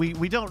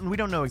 We don't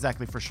know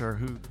exactly for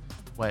sure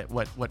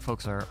what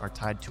folks are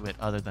tied to it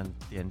other than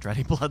the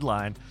Andretti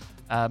bloodline.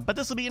 But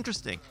this will be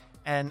interesting.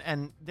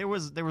 And there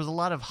was a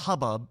lot of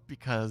hubbub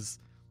because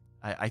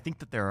I think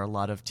that there are a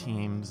lot of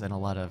teams and a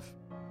lot of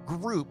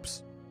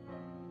groups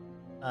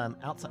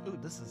outside. Ooh,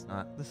 this is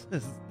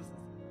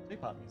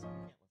J-pop music.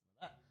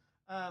 I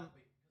can't listen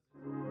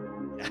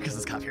to that. Yeah, because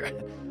it's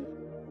copyrighted.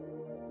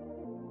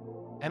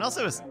 And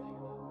also it's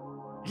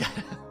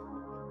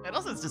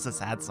just a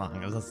sad song.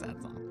 It was a sad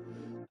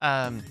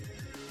song.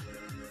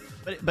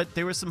 But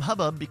there was some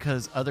hubbub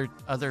because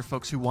other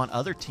folks who want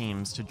other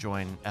teams to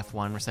join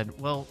F1 said,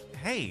 well,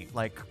 hey,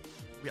 like,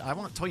 I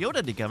want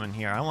Toyota to come in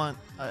here. I want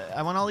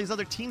all these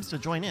other teams to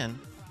join in.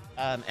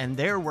 And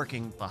they're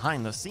working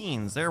behind the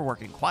scenes. They're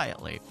working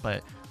quietly.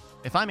 But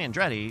if I'm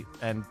Andretti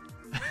and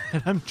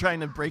I'm trying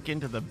to break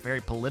into the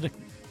very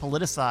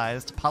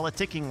politicized,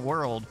 politicking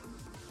world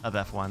of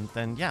F1,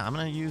 then yeah, I'm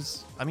gonna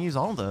use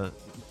all the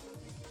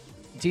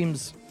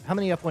Teams. How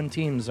many F1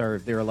 teams are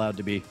there allowed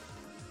to be?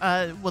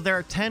 well, there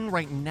are 10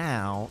 right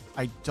now.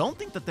 I don't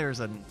think that there's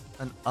an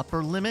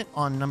upper limit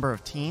on number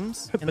of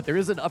teams. But there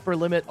is an upper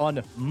limit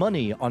on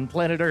money on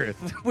planet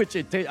Earth, which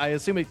I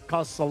assume it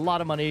costs a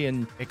lot of money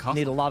and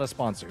need a lot of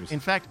sponsors. In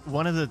fact,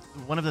 one of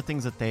the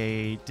things that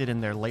they did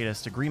in their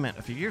latest agreement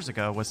a few years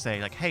ago was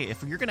say, like, hey,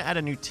 if you're going to add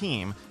a new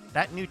team,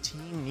 that new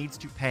team needs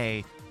to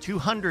pay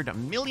 $200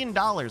 million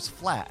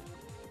flat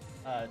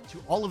to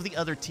all of the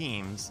other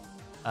teams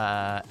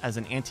as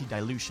an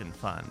anti-dilution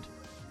fund.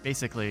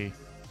 Basically,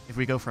 if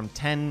we go from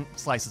 10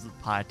 slices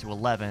of pie to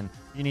 11,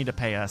 you need to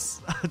pay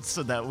us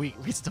so that we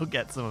still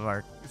get some of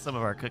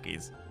our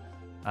cookies.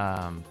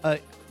 I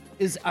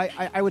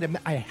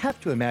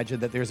have to imagine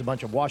that there's a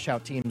bunch of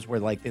washout teams where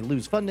like they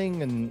lose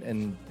funding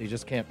and they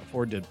just can't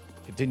afford to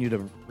continue to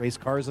race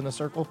cars in a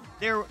circle.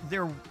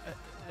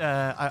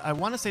 I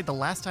want to say the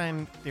last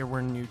time there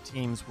were new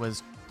teams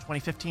was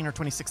 2015 or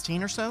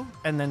 2016 or so,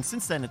 and then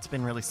since then it's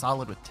been really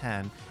solid with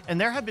 10. And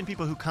there have been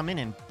people who come in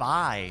and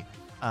buy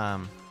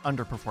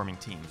underperforming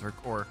teams,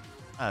 or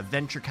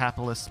venture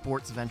capitalists,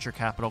 sports venture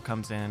capital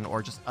comes in,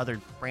 or just other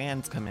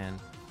brands come in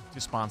to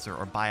sponsor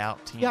or buy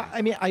out teams. Yeah,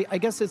 I mean, I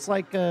guess it's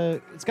like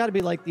it's got to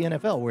be like the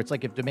NFL, where it's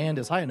like if demand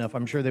is high enough,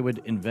 I'm sure they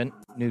would invent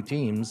new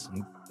teams.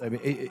 And, I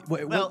mean,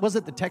 was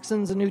it the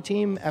Texans a new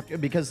team after,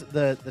 because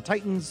the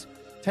Titans,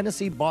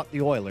 Tennessee bought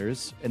the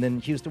Oilers, and then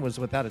Houston was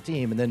without a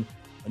team, and then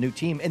a new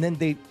team, and then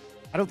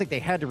I don't think they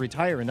had to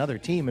retire another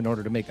team in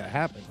order to make that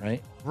happen,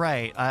 right?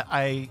 Right.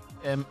 I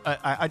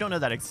don't know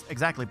that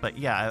exactly, but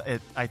yeah,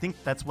 I think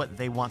that's what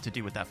they want to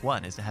do with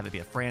F1, is to have it be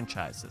a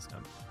franchise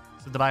system.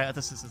 So the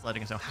bioethicist is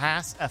letting us know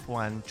Haas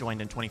F1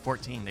 joined in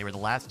 2014. They were the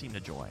last team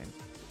to join,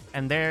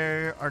 and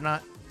they are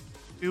not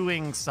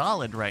doing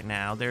solid right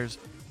now. There's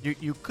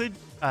you could,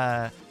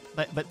 but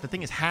the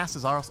thing is, Haas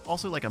is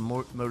also like a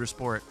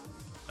motorsport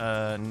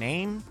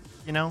name,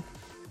 you know.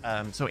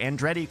 So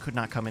Andretti could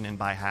not come in and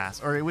buy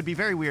Haas, or it would be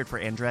very weird for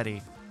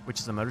Andretti, which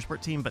is a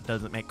motorsport team but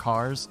doesn't make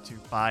cars, to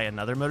buy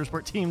another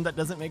motorsport team that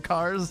doesn't make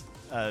cars.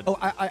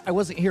 I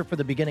wasn't here for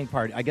the beginning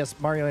part. I guess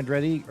Mario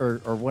Andretti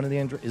or one of the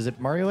is it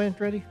Mario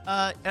Andretti?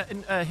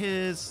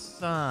 His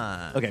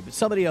son. Okay, but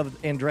somebody of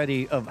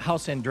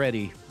House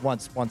Andretti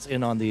wants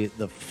in on the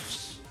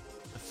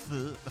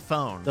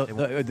phone.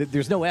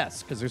 There's no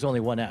S because there's only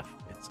one F.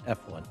 It's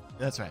F1.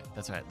 That's right.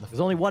 There's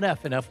only one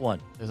F in F1.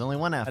 There's only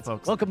one F,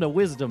 folks. Welcome to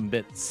Wisdom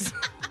Bits.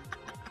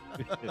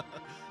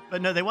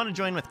 But no, they want to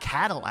join with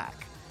Cadillac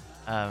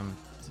to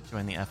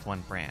join the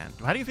F1 brand.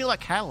 How do you feel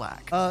about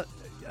Cadillac?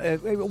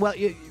 Well,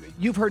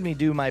 you've heard me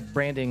do my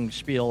branding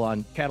spiel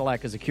on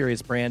Cadillac as a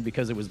curious brand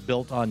because it was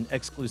built on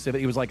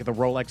exclusivity. It was like the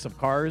Rolex of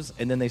cars,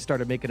 and then they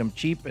started making them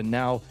cheap, and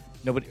now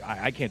nobody.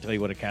 I can't tell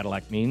you what a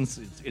Cadillac means.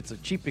 It's a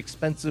cheap,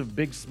 expensive,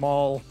 big,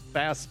 small,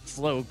 fast,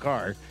 slow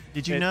car.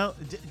 Did you know?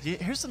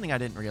 Here's something I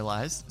didn't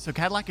realize. So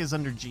Cadillac is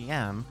under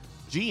GM.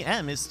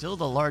 GM is still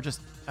the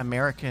largest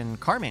American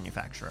car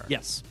manufacturer.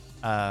 Yes.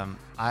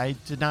 I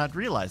did not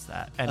realize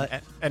that.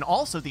 And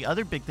also the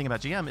other big thing about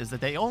GM is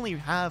that they only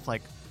have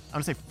like, I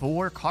want to say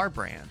 4 car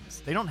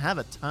brands. They don't have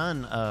a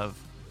ton of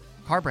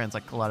car brands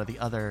like a lot of the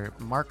other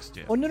marques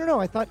do. Oh no!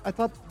 I thought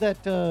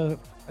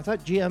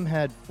GM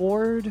had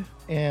Ford,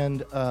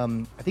 and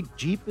I think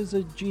Jeep is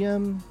a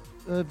GM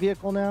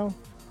vehicle now.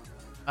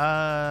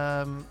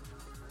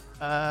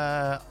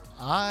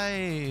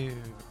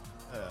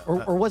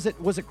 Or was it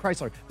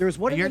Chrysler? There's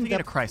one. You're of them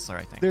thinking of Chrysler,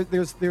 I think.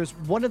 There's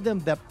one of them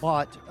that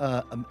bought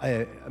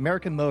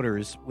American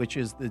Motors, which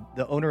is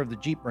the owner of the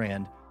Jeep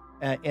brand,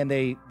 and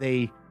they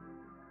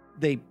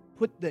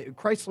put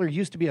Chrysler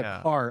used to be a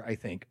car, I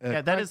think.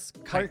 That is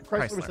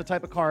Chrysler was the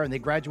type of car, and they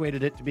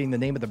graduated it to being the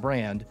name of the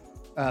brand.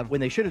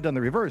 When they should have done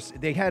the reverse,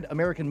 they had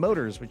American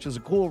Motors, which is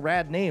a cool,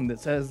 rad name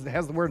that has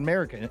the word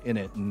America in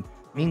it and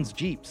means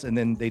Jeeps, and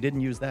then they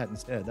didn't use that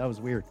instead. That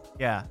was weird.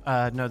 Yeah,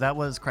 no, that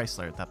was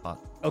Chrysler that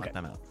bought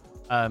them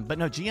out. But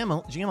no,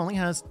 GM only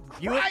has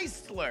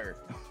Chrysler,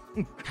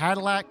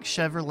 Cadillac,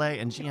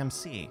 Chevrolet, and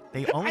GMC.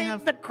 They only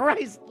have the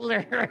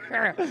Chrysler.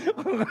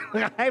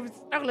 I've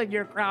stolen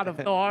your crown of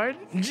thorns.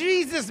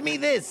 Jesus me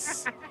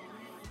this.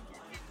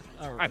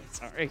 I'm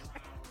sorry.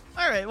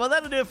 All right, well,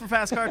 that'll do it for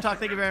Fast Car Talk.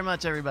 Thank you very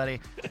much, everybody.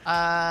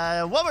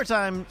 One more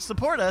time,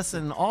 support us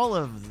in all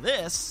of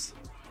this,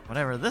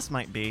 whatever this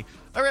might be,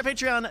 over at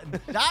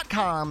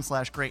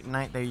patreon.com/Great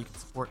Night. There you can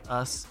support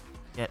us,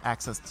 get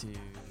access to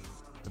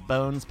the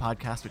Bones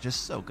podcast, which is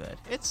so good.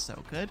 It's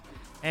so good.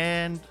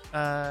 And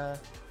all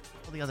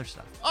the other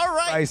stuff. All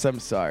right. Bryce, I'm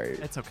sorry.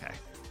 It's okay.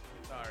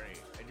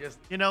 Sorry.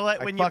 You know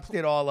what? I fucked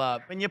it all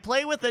up. When you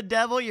play with the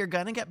devil, you're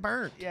going to get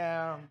burnt.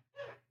 Yeah.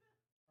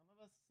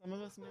 Some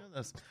of us know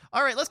this.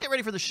 All right, let's get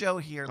ready for the show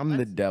here. I'm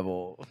the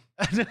devil.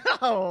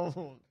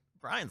 No,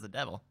 Brian's the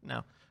devil.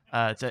 No,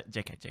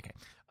 JK.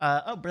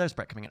 Oh, there's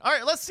Brett coming in. All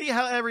right, let's see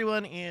how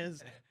everyone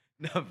is.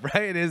 No,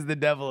 Brian is the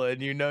devil,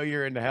 and you know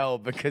you're in hell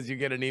because you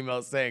get an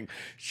email saying,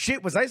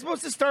 "Shit, was I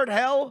supposed to start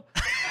hell?"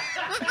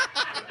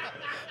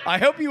 I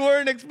hope you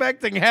weren't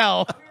expecting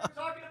hell. We were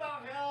talking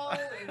about hell,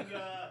 and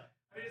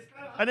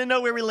I didn't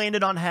know where we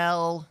landed on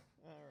hell.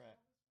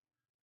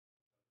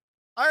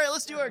 All right,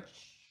 let's do our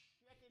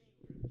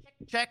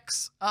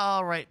checks.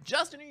 All right,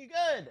 Justin, are you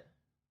good?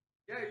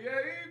 Yeah.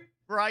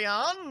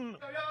 Brian,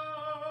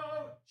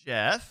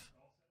 Jeff,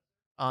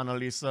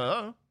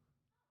 Annalisa,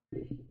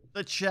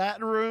 the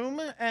chat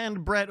room,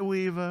 and Brett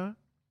Weaver.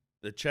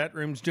 The chat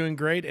room's doing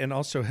great, and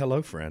also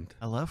hello, friend.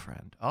 Hello,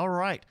 friend. All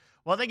right.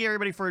 Well, thank you,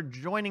 everybody, for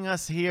joining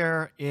us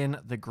here in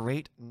the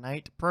Great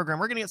Night program.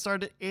 We're going to get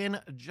started in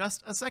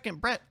just a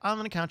second. Brett, I'm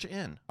going to count you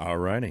in. All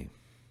righty.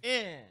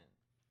 In.